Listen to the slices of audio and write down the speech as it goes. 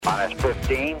Minus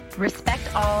 15.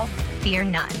 Respect all, fear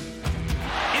none.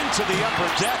 Into the upper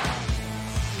deck.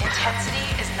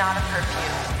 Intensity is not a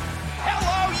perfume.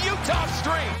 Hello, Utah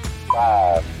Street.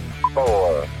 5,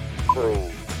 4, 3,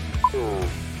 2,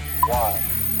 1.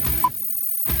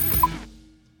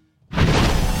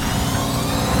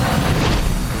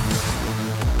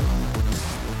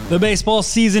 The baseball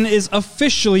season is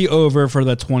officially over for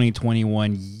the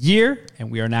 2021 year, and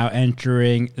we are now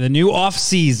entering the new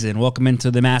off-season. Welcome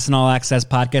into the MASN All Access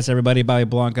podcast, everybody. Bobby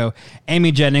Blanco,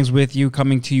 Amy Jennings with you,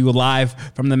 coming to you live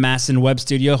from the MASN web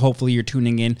studio. Hopefully you're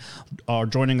tuning in or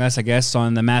joining us, I guess,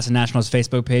 on the MASN Nationals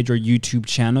Facebook page or YouTube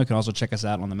channel. You can also check us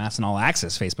out on the MASN All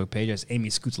Access Facebook page as Amy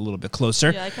scoots a little bit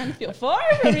closer. Yeah, I kind of feel far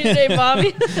from you today,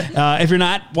 Bobby. If you're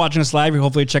not watching us live, you're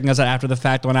hopefully checking us out after the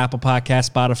fact on Apple Podcasts,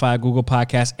 Spotify, Google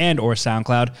Podcasts, and or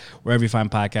SoundCloud. Wherever you find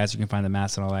podcasts, you can find the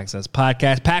MASN All Access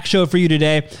podcast. Packed show for you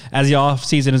today as the off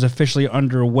season is officially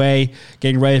underway,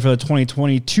 getting ready for the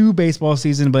 2022 baseball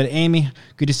season. But Amy,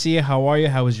 good to see you. How are you?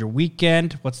 How was your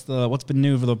weekend? What's been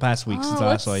new for the past week since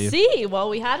I saw you? Let's see. Well,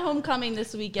 we had homecoming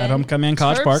this weekend. At homecoming in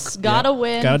College Park. Got a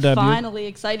win. Got a W. Finally,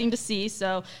 exciting to see.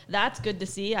 So that's good to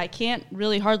see. I can't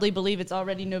really hardly believe it's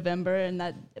already November and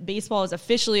that baseball is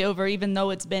officially over, even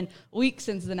though it's been weeks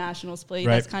since the Nationals played.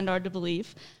 Right. That's kind of hard to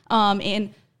believe.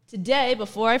 And today,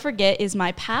 before I forget, is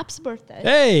my Pap's birthday.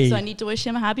 Hey! So I need to wish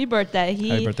him a happy birthday.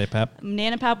 Happy birthday, Pap.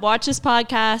 Nan and Pap watch this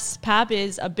podcast. Pap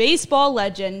is a baseball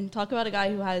legend. Talk about a guy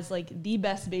who has, like, the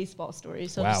best baseball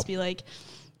stories. So Wow. just be like,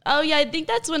 oh, yeah, I think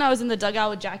that's when I was in the dugout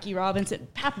with Jackie Robinson.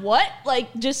 Pap, what? Like,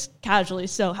 just casually.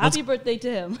 So happy birthday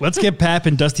to him. Let's get Pap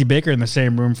and Dusty Baker in the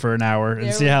same room for an hour and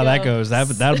There see we how that go. goes.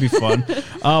 That'll be fun.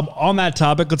 On that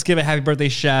topic, let's give a happy birthday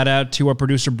shout out to our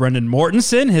producer, Brendan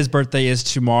Mortensen. His birthday is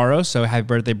tomorrow, so happy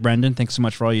birthday, Brendan. Thanks so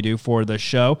much for all you do for the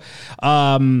show.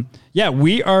 Yeah,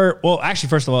 we are, well, actually,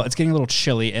 first of all, it's getting a little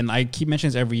chilly, and I keep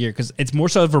mentioning this every year because it's more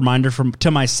so of a reminder to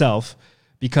myself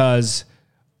because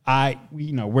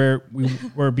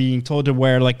we're being told to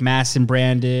wear like MASN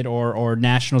branded or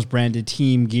Nationals branded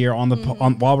team gear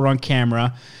while we're on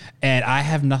camera, and I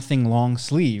have nothing long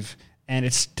sleeve. And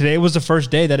today was the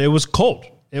first day that it was cold.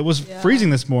 It was freezing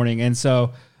this morning, and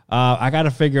so I got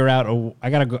to figure out. I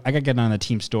got to get on the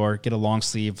team store, get a long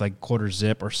sleeve like quarter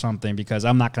zip or something because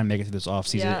I'm not going to make it through this off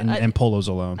season in polos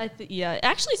alone.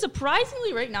 Actually,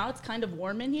 surprisingly, right now it's kind of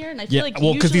warm in here, and I feel like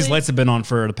because these lights have been on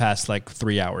for the past like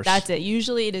 3 hours. That's it.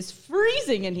 Usually it is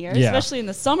freezing in here, especially in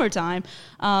the summertime.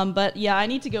 But yeah, I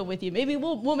need to go with you. Maybe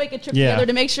we'll make a trip together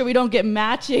to make sure we don't get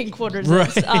matching quarter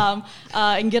zips,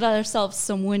 and get ourselves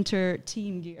some winter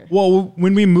team gear. Well,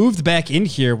 when we moved back in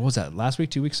here, what was that, last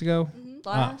week, 2 weeks ago?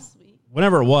 Last week.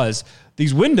 Whenever it was,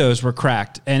 these windows were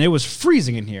cracked and it was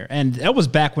freezing in here. And that was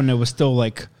back when it was still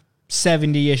like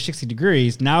 70-ish, 60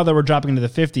 degrees. Now that we're dropping into the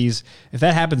 50s, if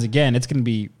that happens again, it's going to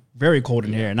be very cold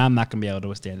in here, and I'm not going to be able to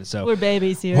withstand it. So we're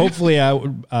babies here. Hopefully, I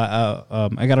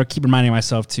got to keep reminding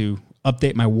myself to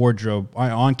update my wardrobe,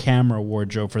 on-camera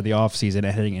wardrobe for the off-season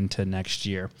and heading into next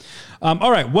year.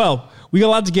 All right, well, we got a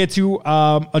lot to get to.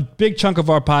 A big chunk of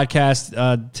our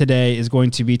podcast today is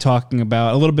going to be talking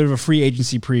about a little bit of a free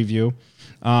agency preview,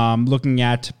 looking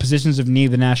at positions of need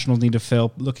the Nationals need to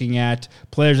fill, looking at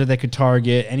players that they could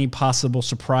target, any possible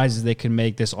surprises they can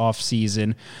make this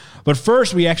off-season. But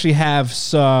first, we actually have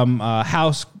some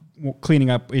house cleaning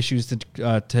up issues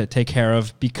to take care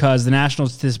of because the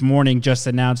Nationals this morning just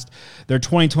announced their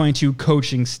 2022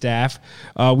 coaching staff.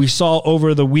 We saw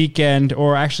over the weekend,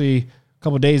 or actually a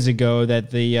couple of days ago,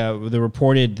 that they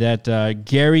reported that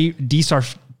Gary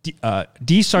DiSarcina,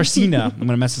 I'm going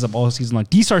to mess this up all season long,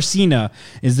 DiSarcina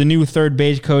is the new third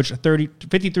base coach,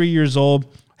 53 years old,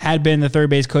 had been the third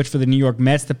base coach for the New York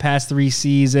Mets the past 3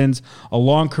 seasons, a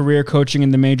long career coaching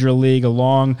in the major league, a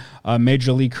long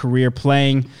major league career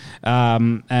playing,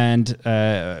 and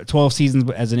 12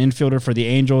 seasons as an infielder for the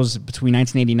Angels between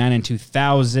 1989 and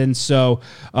 2000. So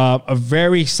a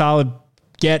very solid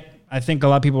get. I think a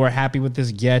lot of people were happy with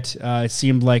this get. It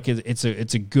seemed like it's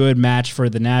a good match for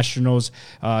the Nationals.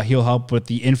 He'll help with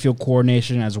the infield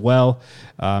coordination as well,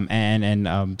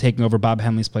 and taking over Bob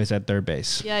Henley's place at third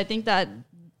base. Yeah, I think that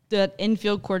the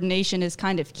infield coordination is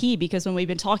kind of key because when we've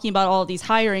been talking about all of these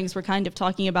hirings, we're kind of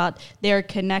talking about their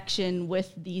connection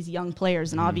with these young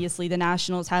players. And obviously the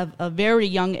Nationals have a very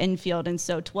young infield. And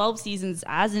so 12 seasons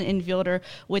as an infielder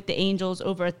with the Angels,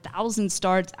 over 1,000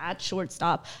 starts at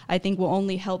shortstop, I think will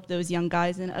only help those young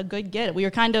guys and a good get. We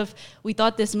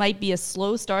thought this might be a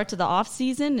slow start to the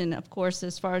offseason. And of course,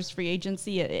 as far as free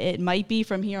agency, it might be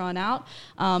from here on out.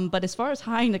 But as far as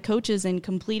hiring the coaches and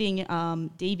completing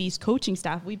Davies' coaching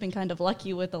staff, we've been kind of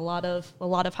lucky with a lot of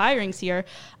hirings here.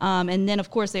 And then, of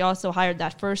course, they also hired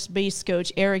that first base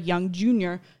coach, Eric Young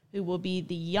Jr., who will be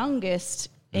the youngest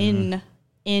in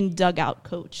dugout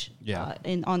coach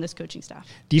on this coaching staff.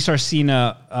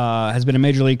 DiSarcina has been a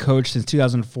major league coach since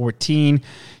 2014.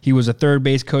 He was a third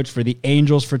base coach for the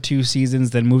Angels for 2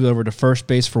 seasons, then moved over to first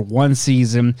base for 1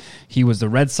 season. He was the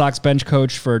Red Sox bench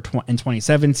coach in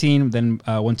 2017, then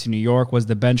went to New York, was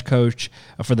the bench coach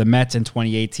for the Mets in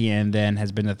 2018, and then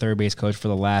has been the third base coach for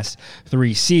the last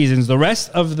 3 seasons. The rest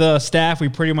of the staff we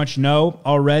pretty much know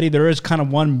already. There is kind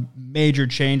of one major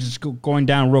change. It's going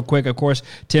down real quick. Of course,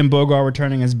 Tim Bogar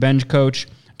returning as bench coach.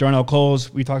 Darnell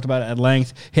Coles, we talked about it at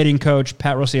length. Hitting coach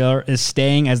Pat Rossiello is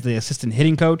staying as the assistant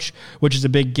hitting coach, which is a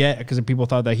big get because people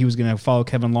thought that he was going to follow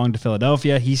Kevin Long to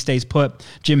Philadelphia. He stays put.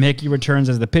 Jim Hickey returns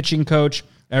as the pitching coach.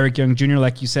 Eric Young Jr.,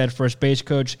 like you said, first base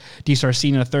coach.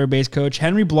 DiSarcina, third base coach.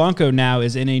 Henry Blanco now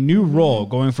is in a new role,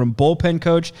 going from bullpen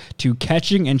coach to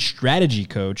catching and strategy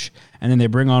coach. And then they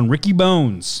bring on Ricky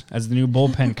Bones as the new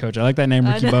bullpen coach. I like that name,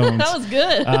 Ricky Bones. That was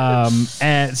good.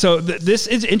 And so this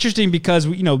is interesting because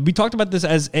we talked about this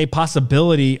as a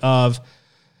possibility of,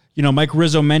 Mike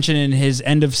Rizzo mentioned in his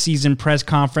end of season press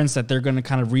conference that they're going to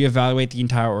kind of reevaluate the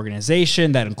entire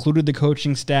organization. That included the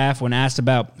coaching staff. When asked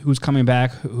about who's coming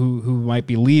back, who might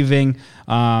be leaving,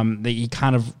 he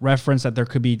kind of referenced that there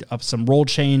could be some role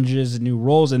changes, new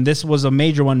roles, and this was a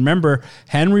major one. Remember,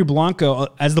 Henry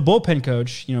Blanco, as the bullpen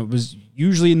coach, was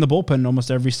usually in the bullpen almost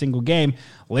every single game.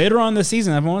 Later on in the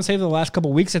season, I want to say the last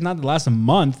couple of weeks, if not the last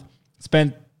month,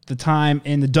 spent the time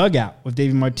in the dugout with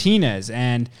Davey Martinez,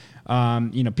 and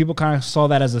people kind of saw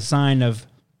that as a sign of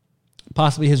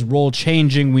possibly his role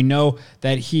changing. We know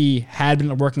that he had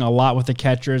been working a lot with the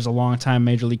catchers, a long time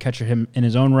major league catcher him in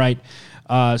his own right.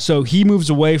 So he moves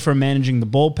away from managing the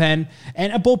bullpen,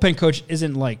 and a bullpen coach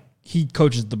isn't like he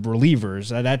coaches the relievers.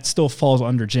 That still falls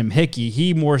under Jim Hickey.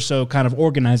 He more so kind of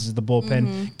organizes the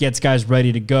bullpen, gets guys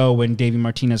ready to go when Davey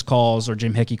Martinez calls or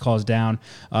Jim Hickey calls down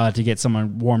to get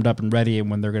someone warmed up and ready,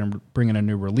 and when they're going to bring in a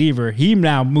new reliever. He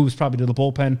now moves probably to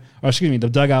the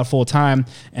dugout full time,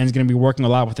 and is going to be working a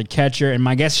lot with the catcher. And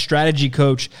my guess, strategy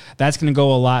coach, that's going to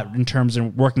go a lot in terms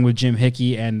of working with Jim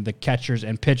Hickey and the catchers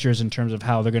and pitchers in terms of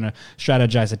how they're going to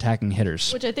strategize attacking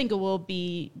hitters. Which I think it will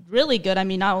be really good. I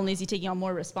mean, not only is he taking on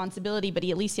more responsibility, but he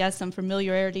at least has some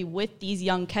familiarity with these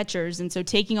young catchers. And so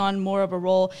taking on more of a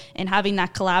role and having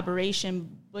that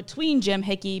collaboration between Jim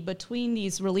Hickey, between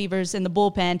these relievers in the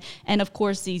bullpen, and of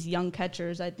course these young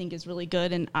catchers, I think is really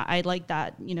good. And I like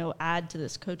that, add to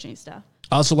this coaching staff.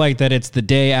 I also like that it's the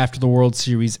day after the World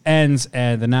Series ends,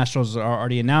 and the Nationals are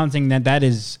already announcing that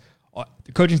is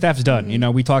the coaching staff is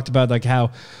done. We talked about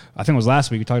how, I think it was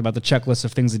last week, we talked about the checklist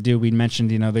of things to do. We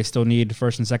mentioned, they still need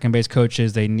first and second base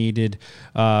coaches. They needed,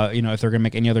 if they're going to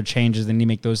make any other changes, they need to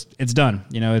make those. It's done.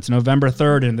 It's November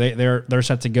 3rd, and they're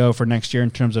set to go for next year in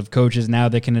terms of coaches. Now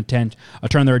they can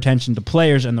turn their attention to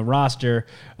players and the roster,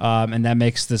 and that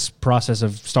makes this process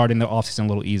of starting the offseason a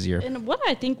little easier. And what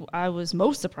I think I was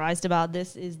most surprised about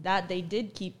this is that they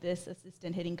did keep this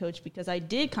assistant hitting coach, because I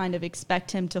did kind of expect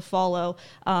him to follow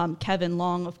Kevin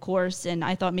Long, of course, and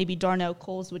I thought maybe Darnell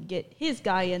Coles would get his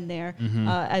guy in there,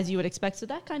 as you would expect. So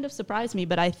that kind of surprised me,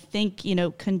 but I think,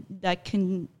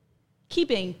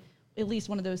 keeping at least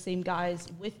one of those same guys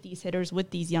with these hitters, with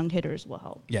these young hitters, will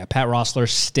help. Yeah, Pat Rossler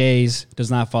stays,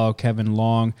 does not follow Kevin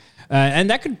Long, and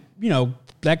that could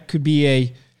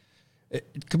be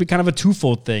it could be kind of a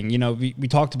twofold thing. We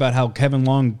talked about how Kevin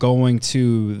Long going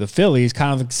to the Phillies,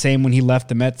 kind of the same when he left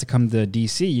the Mets to come to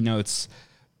DC. It's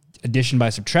addition by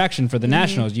subtraction for the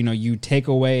Nationals. You take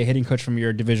away a hitting coach from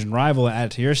your division rival and add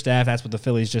it to your staff. That's what the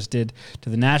Phillies just did to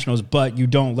the Nationals, but you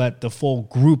don't let the full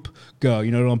group go.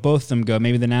 Don't let both of them go.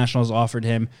 Maybe the Nationals offered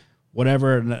him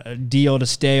whatever deal to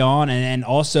stay on, and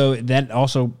also that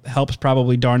also helps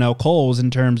probably Darnell Coles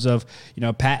in terms of,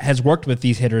 Pat has worked with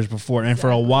these hitters before and for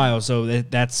a while, so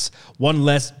that's one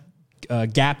less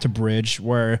gap to bridge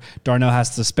where Darnell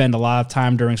has to spend a lot of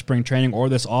time during spring training or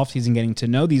this offseason getting to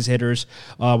know these hitters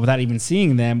without even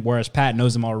seeing them, whereas Pat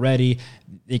knows them already.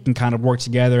 They can kind of work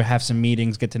together, have some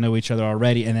meetings, get to know each other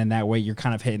already, and then that way you're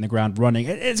kind of hitting the ground running.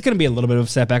 It's going to be a little bit of a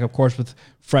setback, of course, with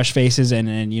fresh faces,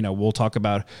 and we'll talk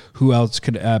about who else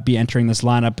could be entering this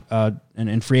lineup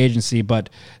in free agency, but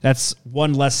that's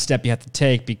one less step you have to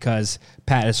take because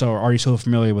Pat is already so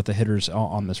familiar with the hitters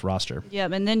on this roster. Yeah,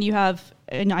 and then you have,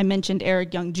 and I mentioned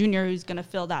Eric Young Jr., who's going to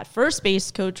fill that first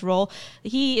base coach role.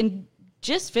 He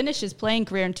just finished his playing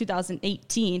career in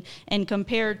 2018, and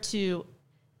compared to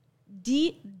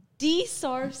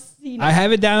DiSarcina. I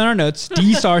have it down in our notes.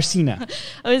 DiSarcina.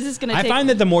 I was just going to I find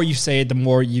that the more you say it, the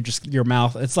more your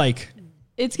mouth, it's like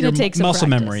It's going to take some muscle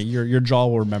practice. memory. Your jaw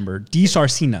will remember. D.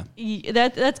 Sarcina.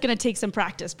 That's going to take some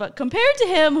practice. But compared to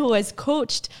him, who has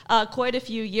coached quite a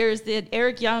few years, that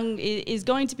Eric Young is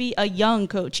going to be a young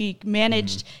coach. He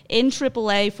managed in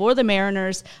AAA for the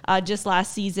Mariners just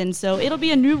last season. So it'll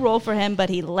be a new role for him, but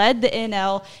he led the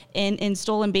NL in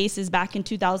stolen bases back in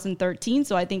 2013.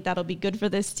 So I think that'll be good for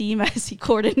this team as he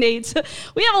coordinates.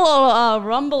 We have a little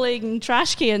rumbling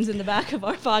trash cans in the back of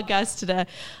our podcast today.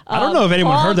 I don't know if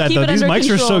anyone Paul, heard that, keep though. it These under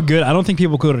mics are so control. good. I don't think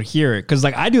people could hear it. Because,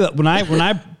 like, I do that when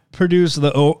I produce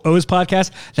the O's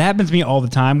podcast. That happens to me all the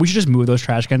time. We should just move those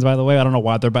trash cans, by the way. I don't know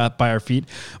why they're by our feet.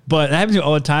 But that happens to me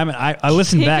all the time. And I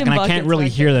listen Taking back, and I can't buckets really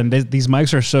back hear them. These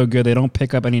mics are so good. They don't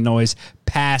pick up any noise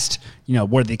past, where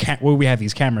we have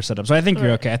these cameras set up. So I think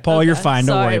you're okay. Paul, you're fine.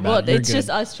 Don't worry about it. You're It's good. just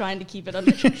us trying to keep it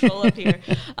under control up here.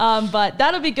 But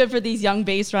that'll be good for these young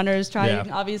base runners,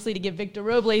 trying obviously to get Victor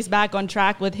Robles back on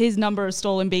track with his number of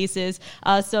stolen bases.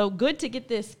 So good to get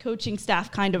this coaching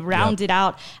staff kind of rounded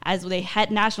out as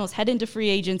Nationals head into free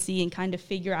agency and kind of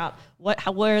figure out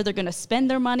where they're going to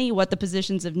spend their money, what the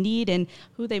positions of need, and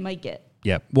who they might get.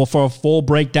 Yeah. Well, for a full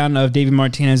breakdown of Davey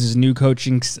Martinez's new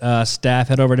coaching staff,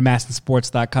 head over to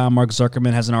mastonsports.com. Mark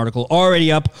Zuckerman has an article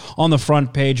already up on the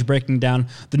front page breaking down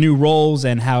the new roles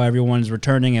and how everyone's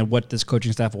returning and what this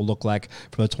coaching staff will look like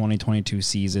for the 2022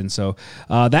 season. So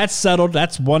that's settled.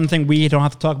 That's one thing we don't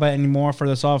have to talk about anymore for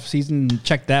this offseason.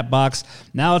 Check that box.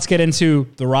 Now let's get into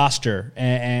the roster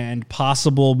and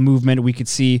possible movement we could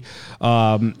see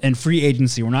in free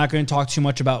agency. We're not going to talk too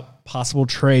much about possible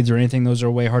trades or anything. Those are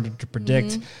way harder to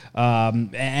predict.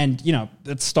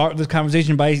 Let's start this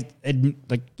conversation by setting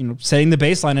the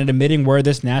baseline and admitting where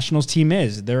this Nationals team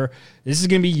is. This is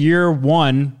going to be year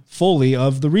one fully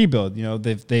of the rebuild.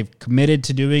 They've committed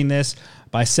to doing this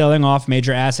by selling off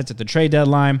major assets at the trade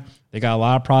deadline. They got a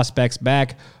lot of prospects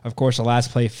back. Of course, the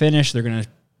last play finish. They're going to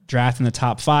draft in the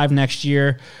top 5 next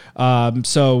year.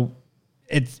 So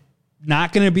it's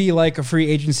not going to be like a free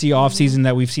agency offseason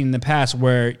that we've seen in the past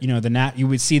where, you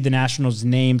would see the Nationals'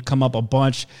 name come up a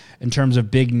bunch in terms of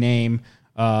big name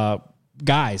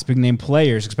guys, big name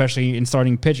players, especially in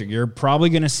starting pitching. You're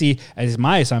probably going to see, as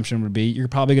my assumption would be, you're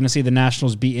probably going to see the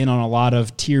Nationals be in on a lot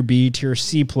of tier B, tier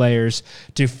C players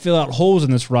to fill out holes in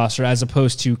this roster as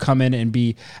opposed to come in and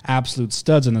be absolute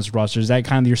studs in this roster. Is that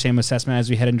kind of your same assessment as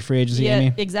we head into free agency, Amy?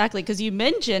 Yeah, exactly. Because you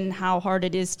mentioned how hard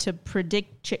it is to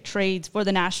predict trades for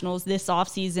the Nationals this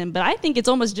offseason, but I think it's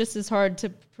almost just as hard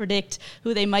to predict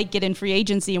who they might get in free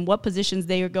agency and what positions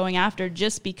they are going after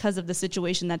just because of the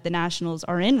situation that the Nationals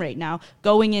are in right now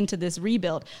going into this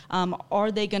rebuild.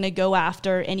 Are they going to go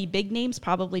after any big names?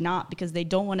 Probably not, because they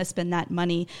don't want to spend that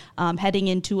money heading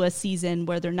into a season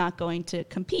where they're not going to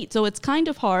compete. So it's kind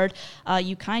of hard.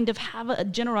 You kind of have a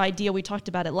general idea. We talked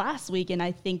about it last week, and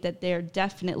I think that they're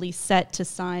definitely set to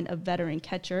sign a veteran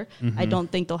catcher. I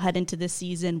don't think they'll head into this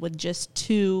season with just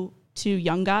two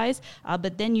young guys,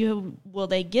 but then will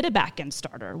they get a back-end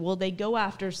starter? Will they go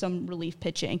after some relief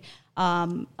pitching?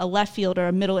 A left fielder,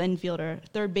 a middle infielder,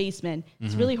 third baseman?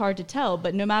 It's really hard to tell,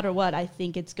 but no matter what, I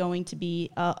think it's going to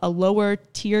be a lower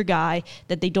tier guy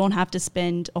that they don't have to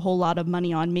spend a whole lot of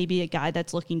money on, maybe a guy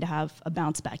that's looking to have a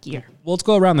bounce-back year. Well, let's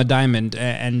go around the diamond,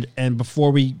 and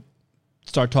before we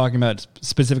start talking about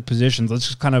specific positions, let's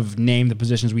just kind of name the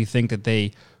positions we think that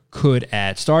they could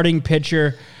add. Starting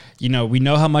pitcher, we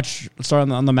know how much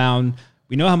starting on the mound.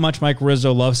 We know how much Mike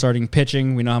Rizzo loves starting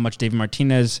pitching. We know how much Davey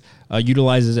Martinez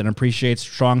utilizes and appreciates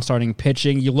strong starting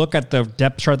pitching. You look at the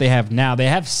depth chart they have now. They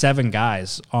have 7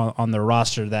 guys on their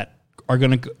roster that are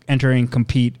going to enter and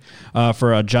compete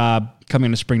for a job coming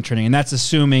into spring training. And that's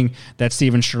assuming that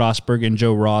Steven Strasburg and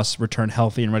Joe Ross return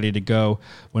healthy and ready to go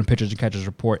when pitchers and catchers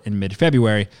report in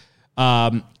mid-February.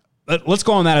 Let's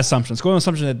go on that assumption. Let's go on the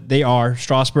assumption that they are.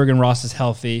 Strasburg and Ross is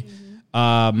healthy.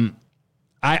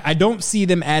 I don't see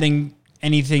them adding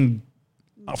anything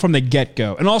from the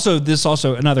get-go. And also,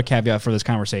 another caveat for this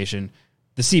conversation,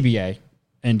 the CBA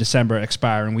in December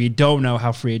expiring. We don't know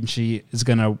how free agency is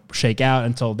going to shake out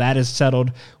until that is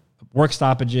settled, work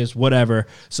stoppages, whatever.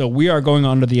 So we are going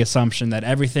under the assumption that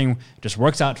everything just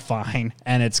works out fine,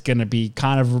 and it's going to be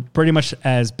kind of pretty much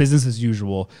as business as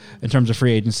usual in terms of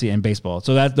free agency and baseball.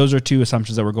 So those are 2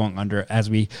 assumptions that we're going under as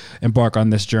we embark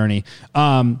on this journey.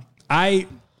 I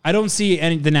don't see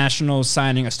the Nationals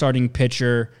signing a starting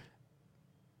pitcher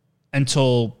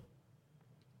until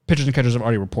pitchers and catchers have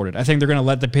already reported. I think they're going to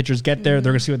let the pitchers get there.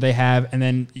 They're going to see what they have, and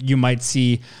then you might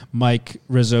see Mike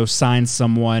Rizzo sign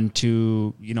someone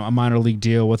to a minor league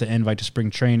deal with an invite to spring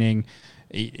training.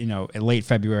 in late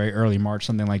February, early March,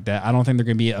 something like that. I don't think they're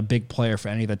going to be a big player for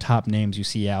any of the top names you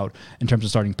see out in terms of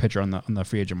starting pitcher on the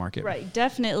free agent market. Right.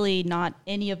 Definitely not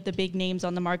any of the big names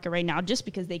on the market right now, just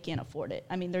because they can't afford it.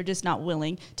 I mean, they're just not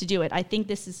willing to do it. I think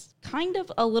this is kind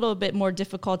of a little bit more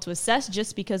difficult to assess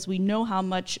just because we know how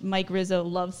much Mike Rizzo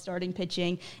loves starting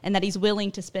pitching and that he's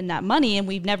willing to spend that money, and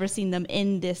we've never seen them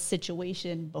in this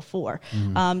situation before.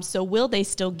 So will they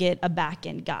still get a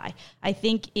back-end guy? I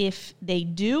think if they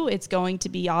do, it's going to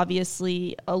be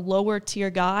obviously a lower tier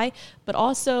guy, but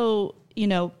also,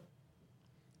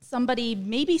 somebody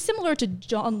maybe similar to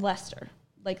John Lester,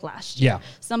 like last year. Yeah.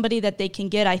 Somebody that they can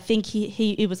get. I think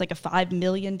it was like a $5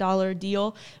 million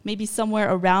deal, maybe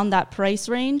somewhere around that price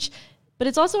range. But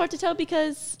it's also hard to tell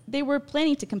because they were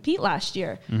planning to compete last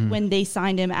year when they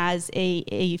signed him as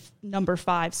a number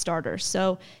 5 starter.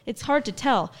 So it's hard to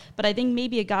tell. But I think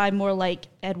maybe a guy more like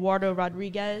Eduardo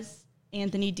Rodriguez,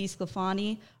 Anthony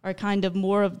DeSclafani are kind of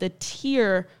more of the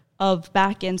tier of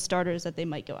back-end starters that they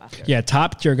might go after. Yeah,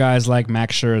 top-tier guys like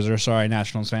Max Scherzer,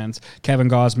 Nationals fans, Kevin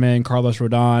Gausman, Carlos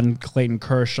Rodon, Clayton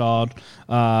Kershaw,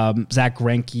 Zach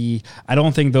Greinke. I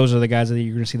don't think those are the guys that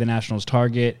you're going to see the Nationals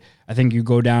target. I think you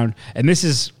go down, and this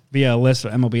is via a list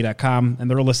of MLB.com, and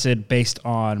they're listed based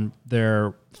on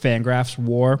their Fangraphs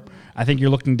WAR. I think you're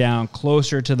looking down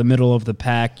closer to the middle of the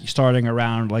pack, starting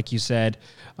around, like you said,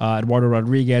 Eduardo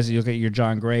Rodriguez. You look at your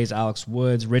John Grays, Alex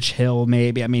Woods, Rich Hill,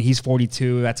 maybe. I mean, he's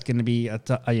 42. That's going to be, I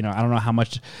don't know how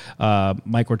much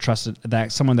Mike would trust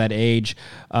that someone that age.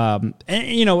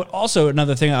 And also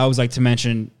another thing I always like to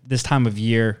mention this time of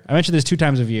year. I mentioned this 2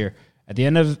 times a year. At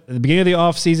the beginning of the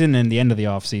offseason and the end of the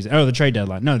offseason, or the trade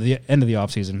deadline. No, the end of the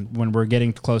offseason when we're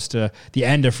getting close to the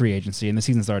end of free agency and the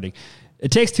season starting. It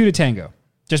takes 2 to tango.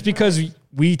 Just because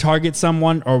we target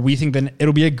someone or we think that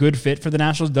it'll be a good fit for the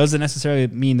Nationals doesn't necessarily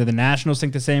mean that the Nationals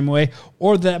think the same way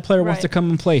or that player wants to come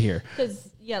and play here. Because,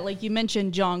 like you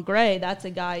mentioned, John Gray, that's a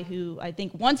guy who I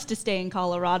think wants to stay in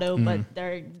Colorado, but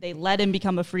they let him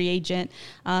become a free agent.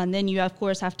 And then you, of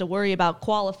course, have to worry about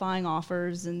qualifying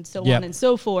offers and so on and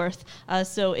so forth.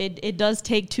 So it does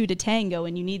take 2 to tango,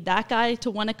 and you need that guy to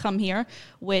want to come here,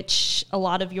 which a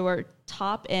lot of your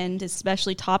top end,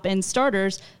 especially top end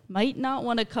starters, might not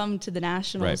want to come to the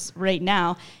Nationals right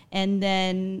now. And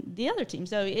then the other team.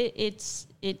 So it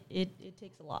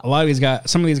takes a lot. A lot of these guys,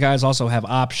 some of these guys also have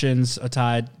options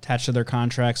attached to their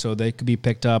contract, so they could be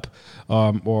picked up,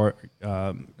 or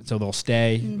so they'll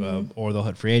stay, or they'll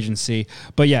hit free agency.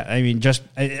 But yeah, I mean, just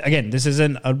again, this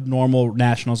isn't a normal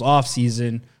Nationals off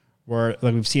season where,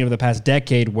 like we've seen over the past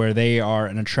decade, where they are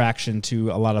an attraction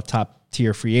to a lot of top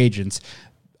tier free agents.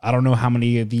 I don't know how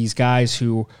many of these guys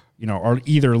who are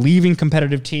either leaving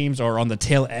competitive teams or on the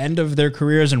tail end of their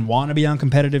careers and want to be on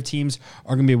competitive teams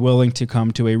are going to be willing to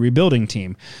come to a rebuilding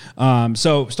team.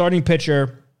 So starting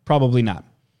pitcher, probably not.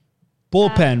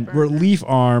 Bullpen, relief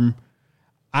arm,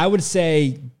 I would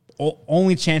say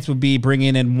only chance would be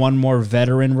bringing in one more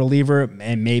veteran reliever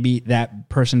and maybe that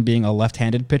person being a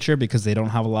left-handed pitcher because they don't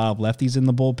have a lot of lefties in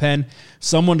the bullpen.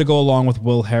 Someone to go along with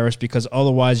Will Harris because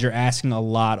otherwise you're asking a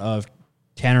lot of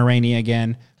Tanner Rainey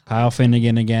again, Kyle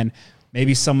Finnegan again,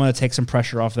 maybe someone to take some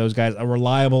pressure off those guys, a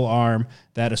reliable arm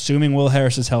that, assuming Will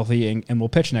Harris is healthy and will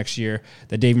pitch next year,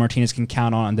 that Dave Martinez can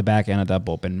count on the back end of that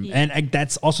bullpen. Yeah. And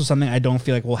that's also something I don't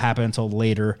feel like will happen until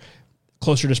later,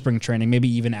 closer to spring training, maybe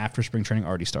even after spring training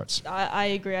already starts. I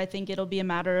agree. I think it'll be a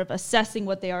matter of assessing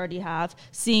what they already have,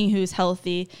 seeing who's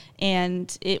healthy,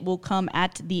 and it will come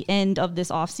at the end of this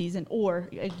offseason or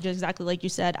just exactly like you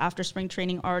said, after spring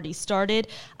training already started.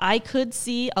 I could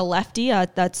see a lefty,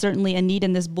 that's certainly a need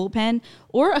in this bullpen,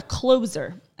 or a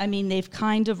closer. I mean, they've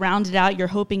kind of rounded out. You're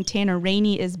hoping Tanner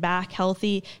Rainey is back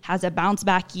healthy, has a bounce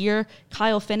back year.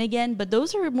 Kyle Finnegan, but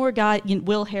those are more guys.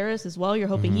 Will Harris as well. You're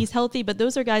hoping he's healthy, but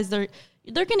those are guys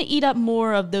they're going to eat up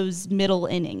more of those middle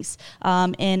innings.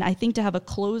 And I think to have a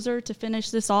closer to finish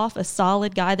this off, a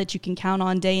solid guy that you can count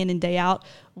on day in and day out,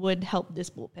 would help this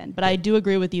bullpen. But I do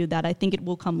agree with you that I think it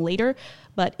will come later,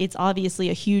 but it's obviously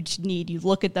a huge need. You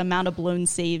look at the amount of blown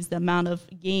saves, the amount of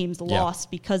games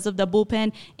lost because of the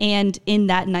bullpen, and in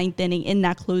that ninth inning, in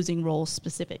that closing role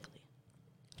specifically.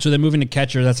 So then moving to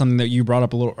catcher, that's something that you brought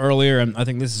up a little earlier, and I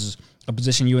think this is a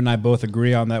position you and I both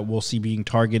agree on that we'll see being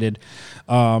targeted.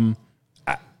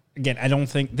 Again, I don't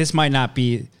think this might not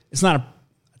be. It's not a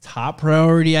top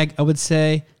priority. I would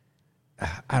say.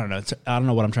 I don't know. I don't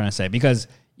know what I'm trying to say because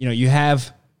you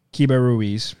have Keibert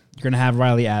Ruiz. You're going to have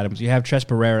Riley Adams. You have Tres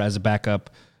Barrera as a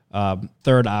backup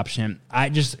third option.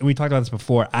 We talked about this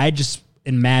before. I just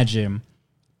imagine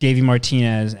Davey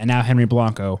Martinez and now Henry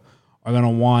Blanco are going to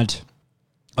want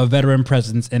a veteran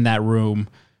presence in that room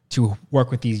to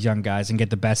work with these young guys and get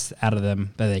the best out of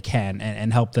them that they can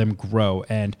and help them grow.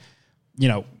 And,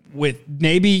 with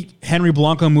maybe Henry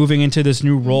Blanco moving into this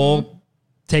new role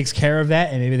takes care of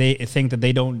that, and maybe they think that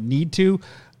they don't need to.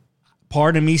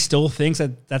 Part of me still thinks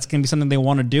that that's going to be something they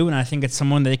want to do, and I think it's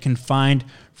someone they can find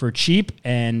for cheap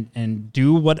and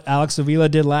do what Alex Avila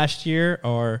did last year,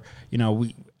 or,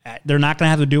 they're not going to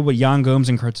have to do what Jan Gomes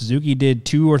and Kurt Suzuki did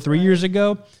 2 or 3 years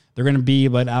ago. They're going to be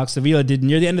what Alex Avila did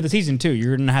near the end of the season, too.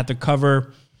 You're going to have to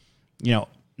cover,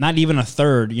 not even a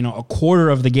third, a quarter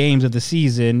of the games of the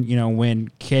season, when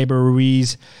Keber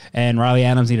Ruiz and Riley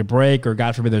Adams need a break, or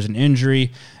God forbid there's an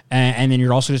injury. And then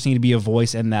you're also just need to be a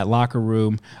voice in that locker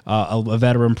room, a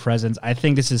veteran presence. I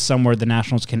think this is somewhere the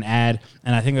Nationals can add,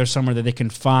 and I think there's somewhere that they can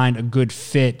find a good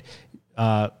fit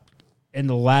in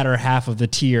the latter half of the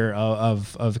tier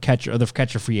of the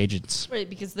catcher free agents. Right,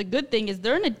 because the good thing is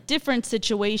they're in a different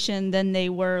situation than they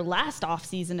were last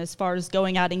offseason as far as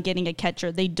going out and getting a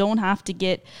catcher. They don't have to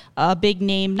get a big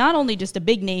name, not only just a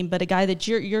big name, but a guy that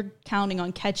you're counting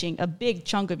on catching a big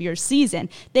chunk of your season.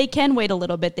 They can wait a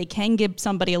little bit. They can give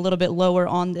somebody a little bit lower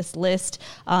on this list,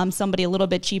 somebody a little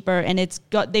bit cheaper, and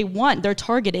they're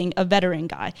targeting a veteran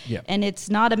guy. Yep. And it's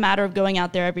not a matter of going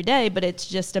out there every day, but it's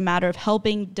just a matter of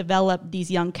helping develop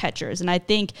these young catchers. And I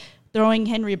think throwing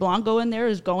Henry Blanco in there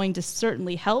is going to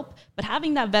certainly help, but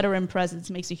having that veteran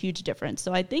presence makes a huge difference.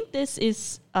 So I think this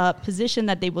is a position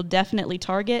that they will definitely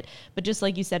target, but just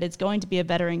like you said, it's going to be a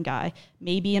veteran guy,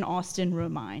 maybe an Austin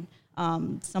Romine.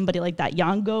 Somebody like that.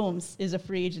 Jan Gomes is a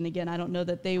free agent again. I don't know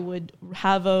that they would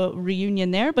have a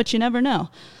reunion there, but you never know.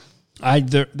 I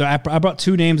brought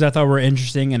 2 names I thought were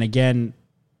interesting, and again,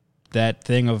 that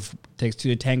thing of takes 2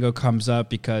 to tango comes up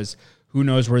because who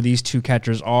knows where these 2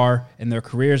 catchers are in their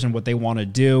careers and what they want to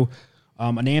do.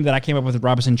 A name that I came up with is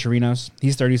Robinson Chirinos.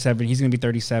 He's 37. He's going to be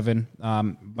 37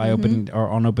 by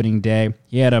on opening day.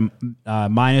 He had a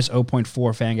minus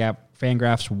 0.4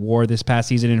 Fangraphs WAR this past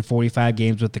season in 45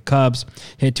 games with the Cubs.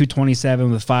 Hit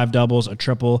 227 with 5 doubles, a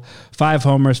triple, 5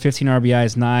 homers, 15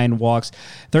 RBIs, 9 walks,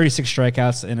 36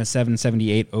 strikeouts, and a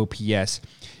 778 OPS.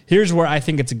 Here's where I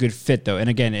think it's a good fit, though. And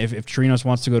again, if Chirinos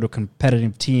wants to go to a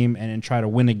competitive team and try to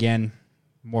win again,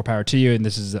 more power to you, and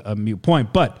this is a moot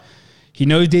point. But he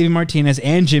knows Davey Martinez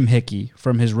and Jim Hickey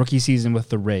from his rookie season with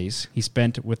the Rays. He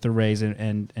spent with the Rays,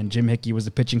 and Jim Hickey was the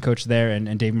pitching coach there,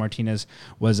 and Davey Martinez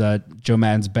was Joe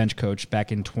Maddon's bench coach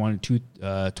back in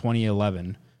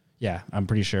 2011. Yeah, I'm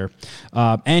pretty sure.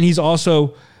 And he's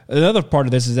also, another part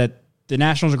of this is that the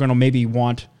Nationals are going to maybe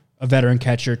want a veteran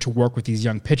catcher to work with these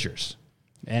young pitchers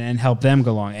and help them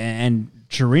go along. And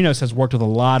Chirinos has worked with a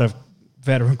lot of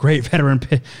great veteran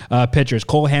pitchers.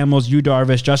 Cole Hamels, Yu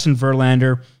Darvish, Justin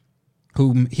Verlander,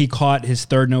 whom he caught his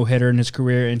 3rd no-hitter in his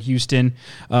career in Houston.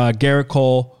 Garrett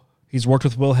Cole, he's worked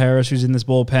with Will Harris, who's in this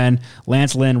bullpen.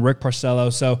 Lance Lynn, Rick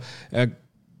Porcello. So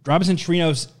Robinson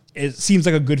Chirinos, it seems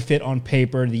like a good fit on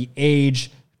paper. The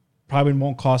age probably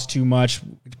won't cost too much,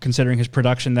 considering his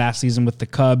production last season with the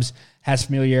Cubs. Has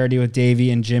familiarity with Davey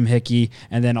and Jim Hickey,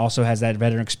 and then also has that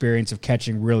veteran experience of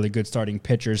catching really good starting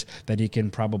pitchers that he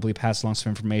can probably pass along some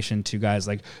information to guys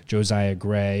like Josiah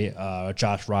Gray,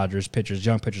 Josh Rogers,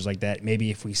 young pitchers like that.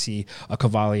 Maybe if we see a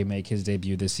Cavalli make his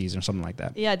debut this season or something like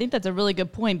that. Yeah, I think that's a really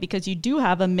good point, because you do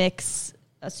have a mix,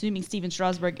 assuming Steven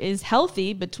Strasburg is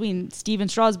healthy, between Steven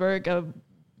Strasburg, a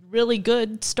really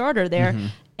good starter there,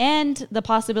 and the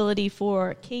possibility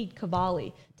for Cade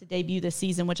Cavalli to debut this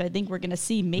season, which I think we're going to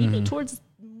see maybe towards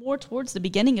the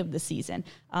beginning of the season.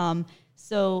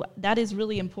 So that is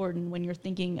really important when you're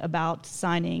thinking about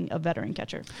signing a veteran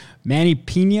catcher. Manny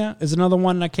Pena is another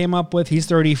one I came up with. He's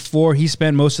 34. He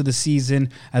spent most of the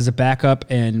season as a backup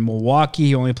in Milwaukee.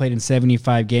 He only played in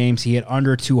 75 games. He hit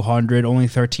under 200, only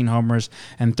 13 homers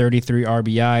and 33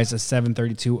 RBIs, a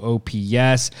 732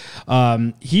 OPS.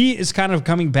 He is kind of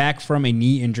coming back from a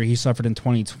knee injury he suffered in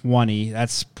 2020.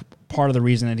 That's part of the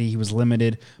reason that he was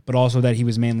limited, but also that he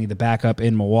was mainly the backup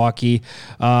in Milwaukee.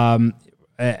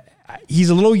 He's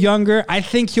a little younger. I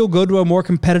think he'll go to a more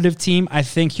competitive team. I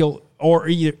think he'll,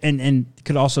 and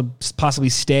could also possibly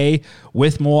stay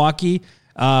with Milwaukee.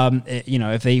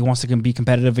 If he wants to be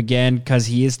competitive again, because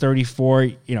he is 34.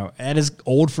 That is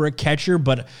old for a catcher,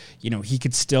 but he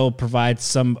could still provide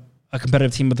a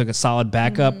competitive team with a solid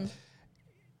backup.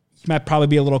 He might probably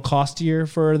be a little costier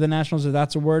for the Nationals, if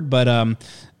that's a word, but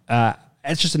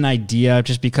it's just an idea.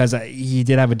 Just because he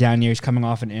did have a down year, he's coming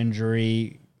off an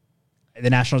injury. The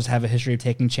Nationals have a history of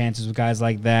taking chances with guys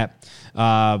like that.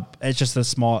 It's just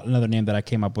another name that I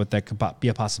came up with that could be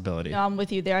a possibility. No, I'm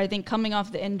with you there. I think coming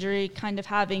off the injury, kind of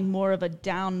having more of a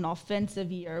down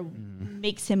offensive year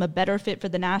makes him a better fit for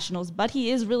the Nationals, but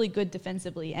he is really good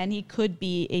defensively, and he could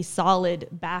be a solid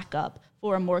backup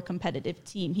for a more competitive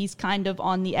team. He's kind of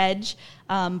on the edge,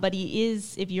 but he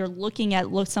is, if you're looking at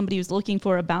somebody who's looking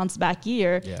for a bounce back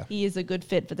year, he is a good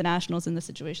fit for the Nationals in the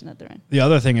situation that they're in. The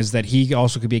other thing is that he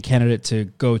also could be a candidate to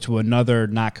go to another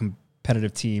not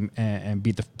competitive team and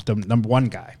be the number one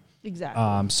guy.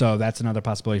 Exactly. So that's another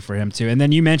possibility for him too. And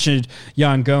then you mentioned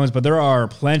Yan Gomes, but there are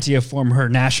plenty of former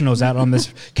Nationals out on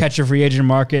this catcher free agent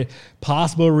market.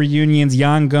 Possible reunions: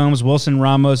 Yan Gomes, Wilson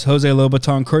Ramos, Jose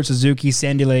Lobaton, Kurt Suzuki,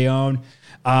 Sandy Leon.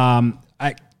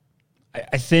 I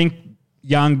think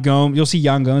Yan Gomes. You'll see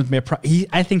Yan Gomes.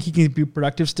 I think he can be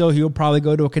productive still. He'll probably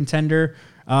go to a contender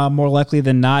more likely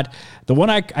than not. The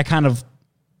one I kind of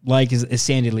like is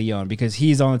Sandy Leon, because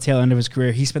he's on the tail end of his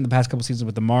career. He spent the past couple seasons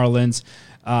with the Marlins.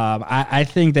 I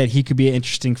think that he could be an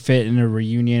interesting fit in a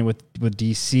reunion with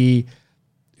DC.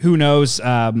 Who knows?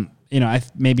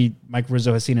 Maybe Mike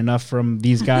Rizzo has seen enough from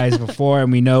these guys before,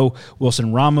 and we know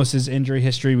Wilson Ramos' injury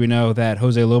history. We know that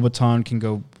Jose Lobaton can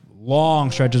go long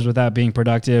stretches without being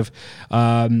productive.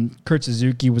 Kurt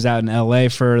Suzuki was out in LA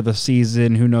for the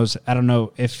season. Who knows? I don't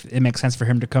know if it makes sense for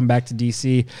him to come back to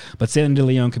DC, but Sandy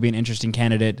Leon could be an interesting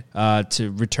candidate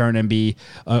to return and be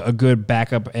a good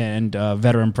backup and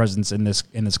veteran presence in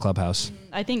this clubhouse.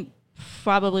 I think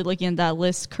probably looking at that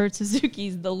list, Kurt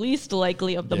Suzuki's the least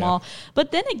likely of them all.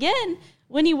 But then again,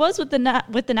 when he was with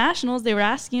the Nationals, they were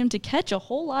asking him to catch a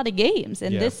whole lot of games.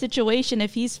 In this situation,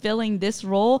 if he's filling this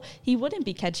role, he wouldn't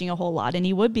be catching a whole lot, and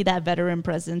he would be that veteran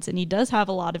presence, and he does have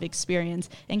a lot of experience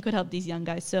and could help these young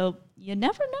guys. So you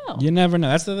never know. You never know.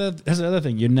 That's the other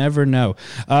thing. You never know.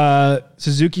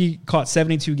 Suzuki caught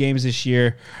 72 games this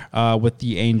year with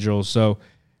the Angels. So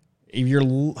if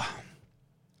you're...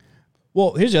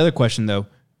 Well, here's the other question, though,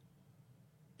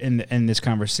 in this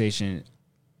conversation.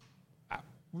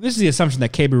 This is the assumption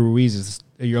that Keibert Ruiz is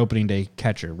your opening day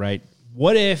catcher, right?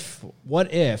 What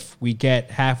if we get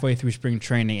halfway through spring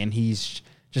training and he's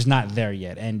just not there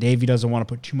yet, and Davey doesn't want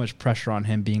to put too much pressure on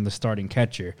him being the starting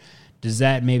catcher? Does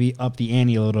that maybe up the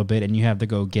ante a little bit, and you have to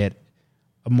go get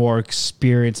a more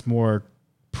experienced, more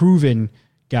proven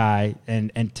guy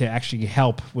and to actually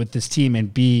help with this team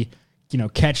and be,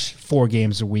 catch 4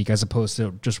 games a week as opposed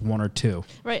to just 1 or 2?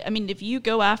 Right. I mean, if you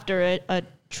go after a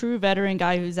true veteran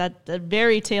guy who's at the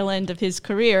very tail end of his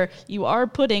career, you are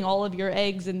putting all of your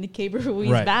eggs in the Keibert Ruiz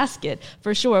basket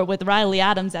for sure, with Riley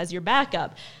Adams as your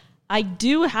backup. I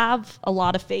do have a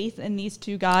lot of faith in these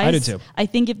two guys. I do too. I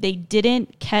think if they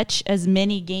didn't catch as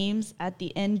many games at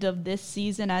the end of this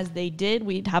season as they did,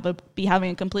 we'd be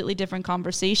having a completely different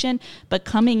conversation. But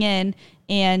coming in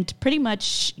and pretty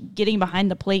much getting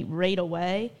behind the plate right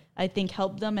away, I think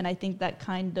helped them, and I think that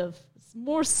kind of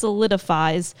more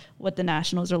solidifies what the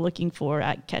Nationals are looking for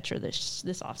at catcher this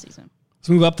offseason. Let's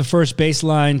move up the first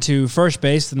baseline to first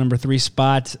base, the number 3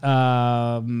 spot.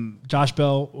 Josh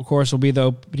Bell, of course, will be the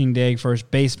opening day first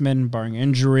baseman, barring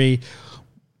injury.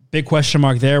 Big question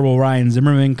mark there. Will Ryan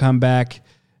Zimmerman come back?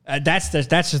 That's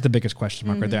just the biggest question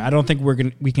mark right there. I don't think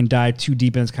we can dive too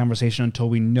deep in this conversation until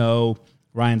we know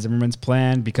Ryan Zimmerman's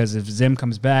plan, because if Zim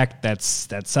comes back, that's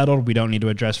settled. We don't need to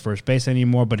address first base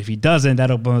anymore. But if he doesn't, that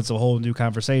opens a whole new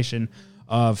conversation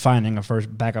of finding a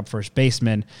backup first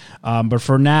baseman. But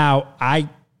for now,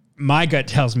 my gut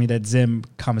tells me that Zim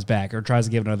comes back or tries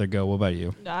to give it another go. What about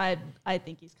you? I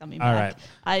think he's coming back.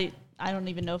 All right. I don't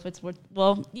even know if it's worth.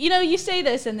 Well, you say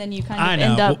this and then you kind of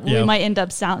end up. We might end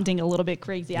up sounding a little bit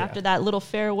crazy after that little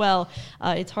farewell.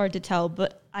 It's hard to tell,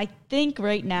 but I think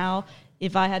right now,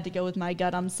 if I had to go with my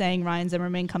gut, I'm saying Ryan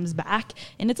Zimmerman comes back.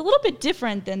 And it's a little bit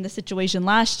different than the situation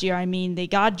last year. I mean, they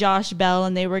got Josh Bell,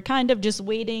 and they were kind of just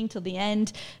waiting till the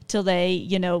end, till they,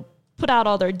 put out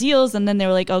all their deals. And then they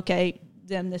were like, okay,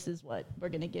 Zim, this is what we're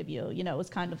going to give you. It was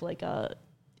kind of like a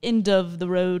end of the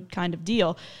road kind of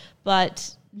deal.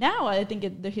 But now I think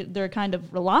they're kind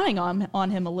of relying on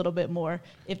him a little bit more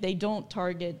if they don't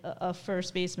target a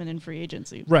first baseman in free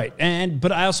agency. Right.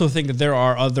 But I also think that there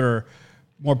are other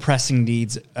more pressing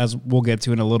needs, as we'll get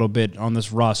to in a little bit, on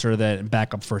this roster that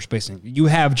backup first baseman. You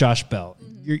have Josh Bell.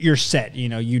 You're set.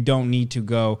 You don't need to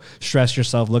go stress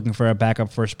yourself looking for a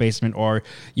backup first baseman, or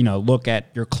look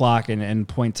at your clock and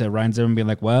point to Ryan Zimmerman being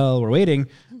like, well, we're waiting,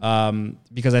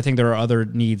 because I think there are other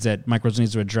needs that Mike Rizzo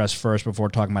needs to address first before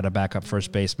talking about a backup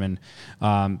first baseman.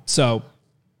 So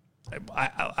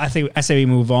I say we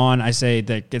move on. I say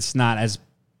that it's not as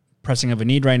pressing of a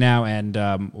need right now,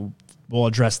 and we'll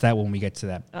address that when we get to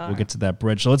that. We'll get to that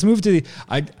bridge. So let's move to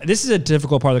this is a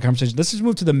difficult part of the conversation. Let's just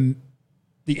move to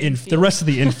the rest of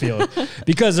the infield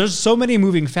because there's so many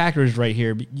moving factors right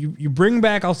here. You bring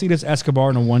back Alcides Escobar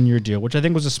in a 1-year deal, which I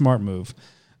think was a smart move.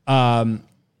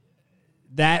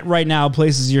 That right now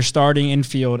places your starting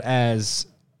infield as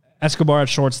Escobar at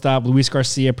shortstop, Luis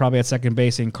Garcia probably at second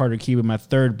base, and Carter Kieboom at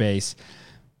third base.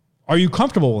 Are you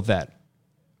comfortable with that?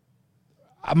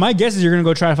 My guess is you're going to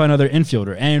go try to find another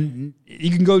infielder, and you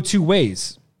can go two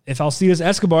ways. If Alcides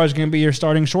Escobar is going to be your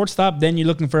starting shortstop, then you're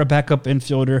looking for a backup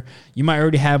infielder. You might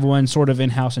already have one sort of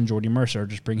in-house in Jordy Mercer, or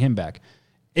just bring him back.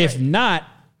 If not,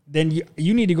 then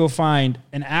you need to go find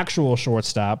an actual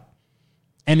shortstop,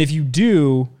 and if you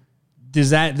do,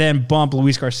 does that then bump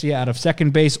Luis Garcia out of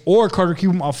second base or Carter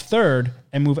Kieboom off third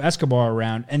and move Escobar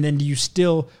around? And then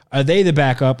are they the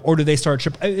backup or do they start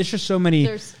It's just so many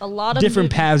There's a lot of different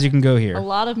paths you can go here. A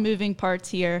lot of moving parts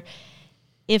here.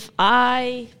 It's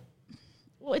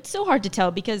so hard to tell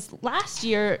because last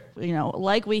year,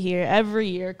 like we hear every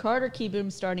year, Carter Kieboom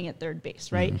starting at third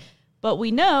base, right? Mm-hmm. But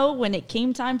we know when it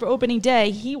came time for opening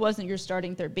day, he wasn't your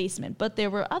starting third baseman. But there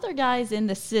were other guys in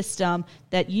the system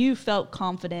that you felt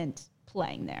confident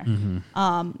playing there.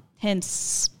 Mm-hmm.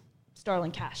 Hence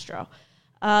Starlin Castro.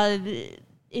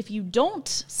 If you don't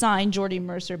sign Jordy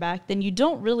Mercer back, then you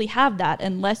don't really have that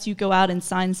unless you go out and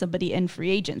sign somebody in free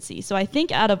agency. So I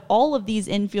think out of all of these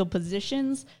infield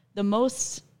positions, the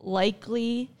most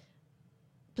likely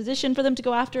position for them to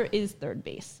go after is third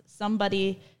base.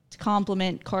 Somebody to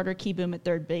complement Carter Kieboom at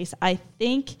third base. I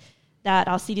think that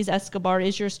Alcides Escobar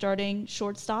is your starting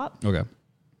shortstop. Okay.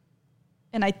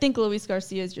 And I think Luis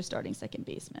Garcia is your starting second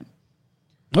baseman.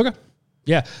 Okay.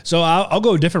 Yeah. So I'll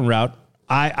go a different route.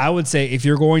 I would say if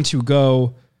you're going to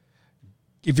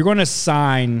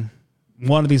sign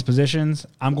one of these positions,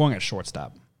 I'm going at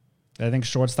shortstop. I think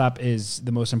shortstop is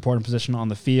the most important position on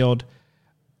the field.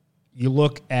 You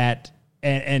look at,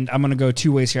 and I'm going to go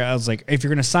two ways here. I was like, if you're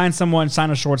going to sign someone,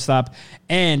 sign a shortstop.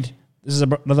 And this is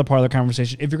another part of the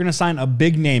conversation. If you're going to sign a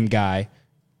big name guy,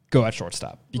 go at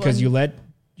shortstop because you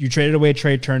traded away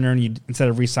Trey Turner and instead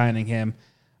of re-signing him.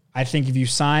 I think if you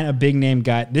sign a big name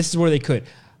guy, this is where they could.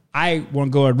 I want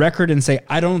to go on record and say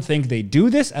I don't think they do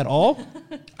this at all.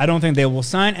 I don't think they will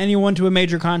sign anyone to a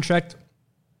major contract.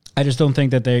 I just don't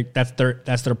think that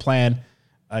that's their plan.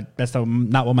 That's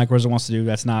not what Mike Rizzo wants to do.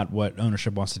 That's not what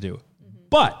ownership wants to do. Mm-hmm.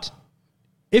 But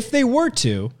if they were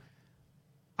to,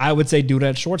 I would say do it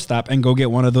at shortstop and go get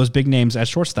one of those big names at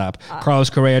shortstop. Carlos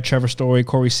Correa, Trevor Story,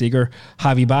 Corey Seager,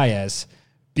 Javi Baez.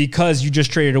 Because you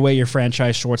just traded away your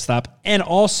franchise shortstop. And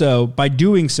also, by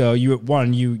doing so, you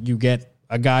get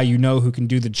a guy who can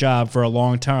do the job for a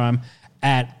long time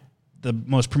at the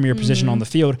most premier position on the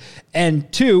field. And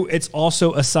two, it's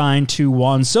also assigned to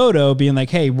Juan Soto being like,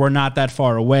 hey, we're not that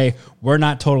far away. We're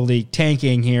not totally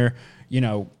tanking here.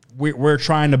 We're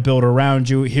trying to build around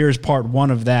you. Here's part one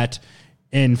of that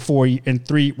in 3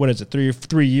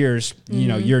 years,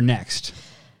 you're next.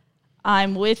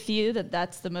 I'm with you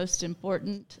that's the most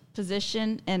important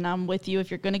position, and I'm with you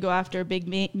if you're going to go after a big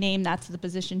name, that's the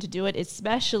position to do it,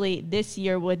 especially this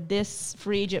year with this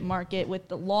free agent market with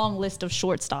the long list of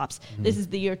shortstops. Mm-hmm. This is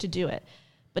the year to do it.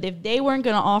 But if they weren't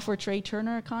going to offer Trey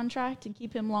Turner a contract and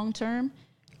keep him long term,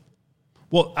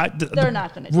 well, they're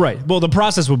not going to do right. It. Well, the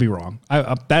process will be wrong.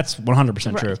 That's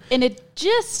 100% true. And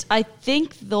I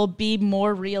think they'll be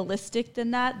more realistic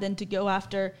than that than to go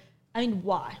after. I mean,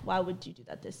 why? Why would you do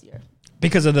that this year?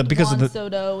 Because of the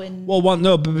Soto and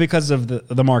but because of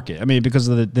the market. I mean, because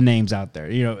of the names out there.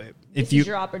 If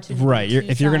your opportunity, right?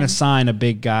 If you're going to sign a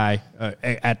big guy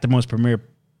at the most premier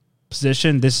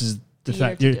position, this is the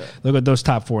fact. Look at those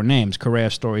top 4 names: Correa,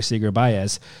 Story, Seager,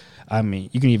 Baez. I mean,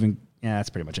 you can even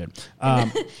that's pretty much it.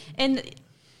 And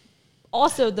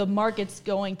also, the market's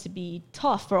going to be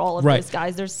tough for all of those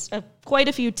guys. There's quite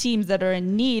a few teams that are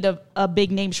in need of a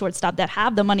big-name shortstop that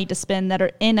have the money to spend that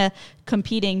are in a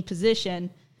competing position,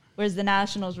 whereas the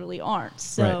Nationals really aren't.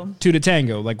 So, Two to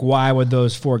tango. Like, why would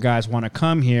those 4 guys want to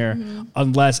come here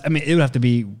unless – I mean, it would have to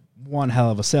be one hell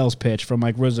of a sales pitch from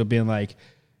Mike Rizzo being like,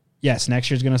 yes,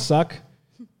 next year's going to suck,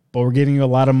 but we're giving you a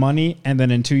lot of money, and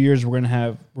then in 2 years we're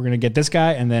gonna get this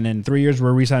guy, and then in 3 years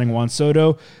we're re-signing Juan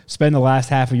Soto. Spend the last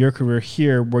half of your career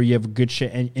here, where you have a good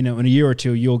and in a year or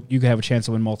two you can have a chance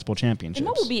to win multiple championships. And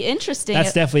what will be interesting?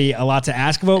 That's definitely a lot to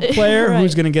ask of a player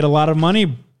who's going to get a lot of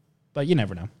money, but you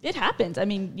never know. It happens. I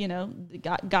mean,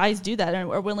 guys do that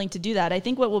and are willing to do that. I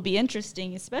think what will be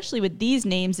interesting, especially with these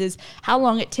names, is how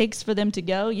long it takes for them to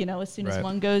go. As soon as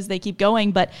one goes, they keep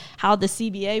going. But how the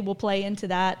CBA will play into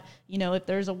that. If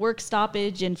there's a work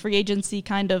stoppage and free agency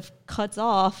kind of cuts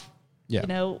off,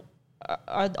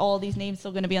 are all these names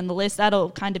still going to be on the list?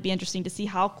 That'll kind of be interesting to see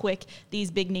how quick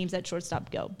these big names at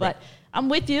shortstop go. But I'm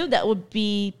with you. That would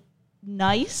be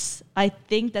nice. I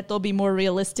think that they'll be more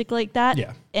realistic like that.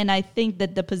 Yeah. And I think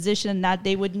that the position that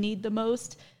they would need the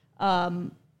most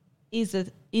is a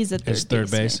third base.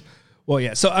 baseman. Well,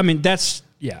 yeah. So I mean,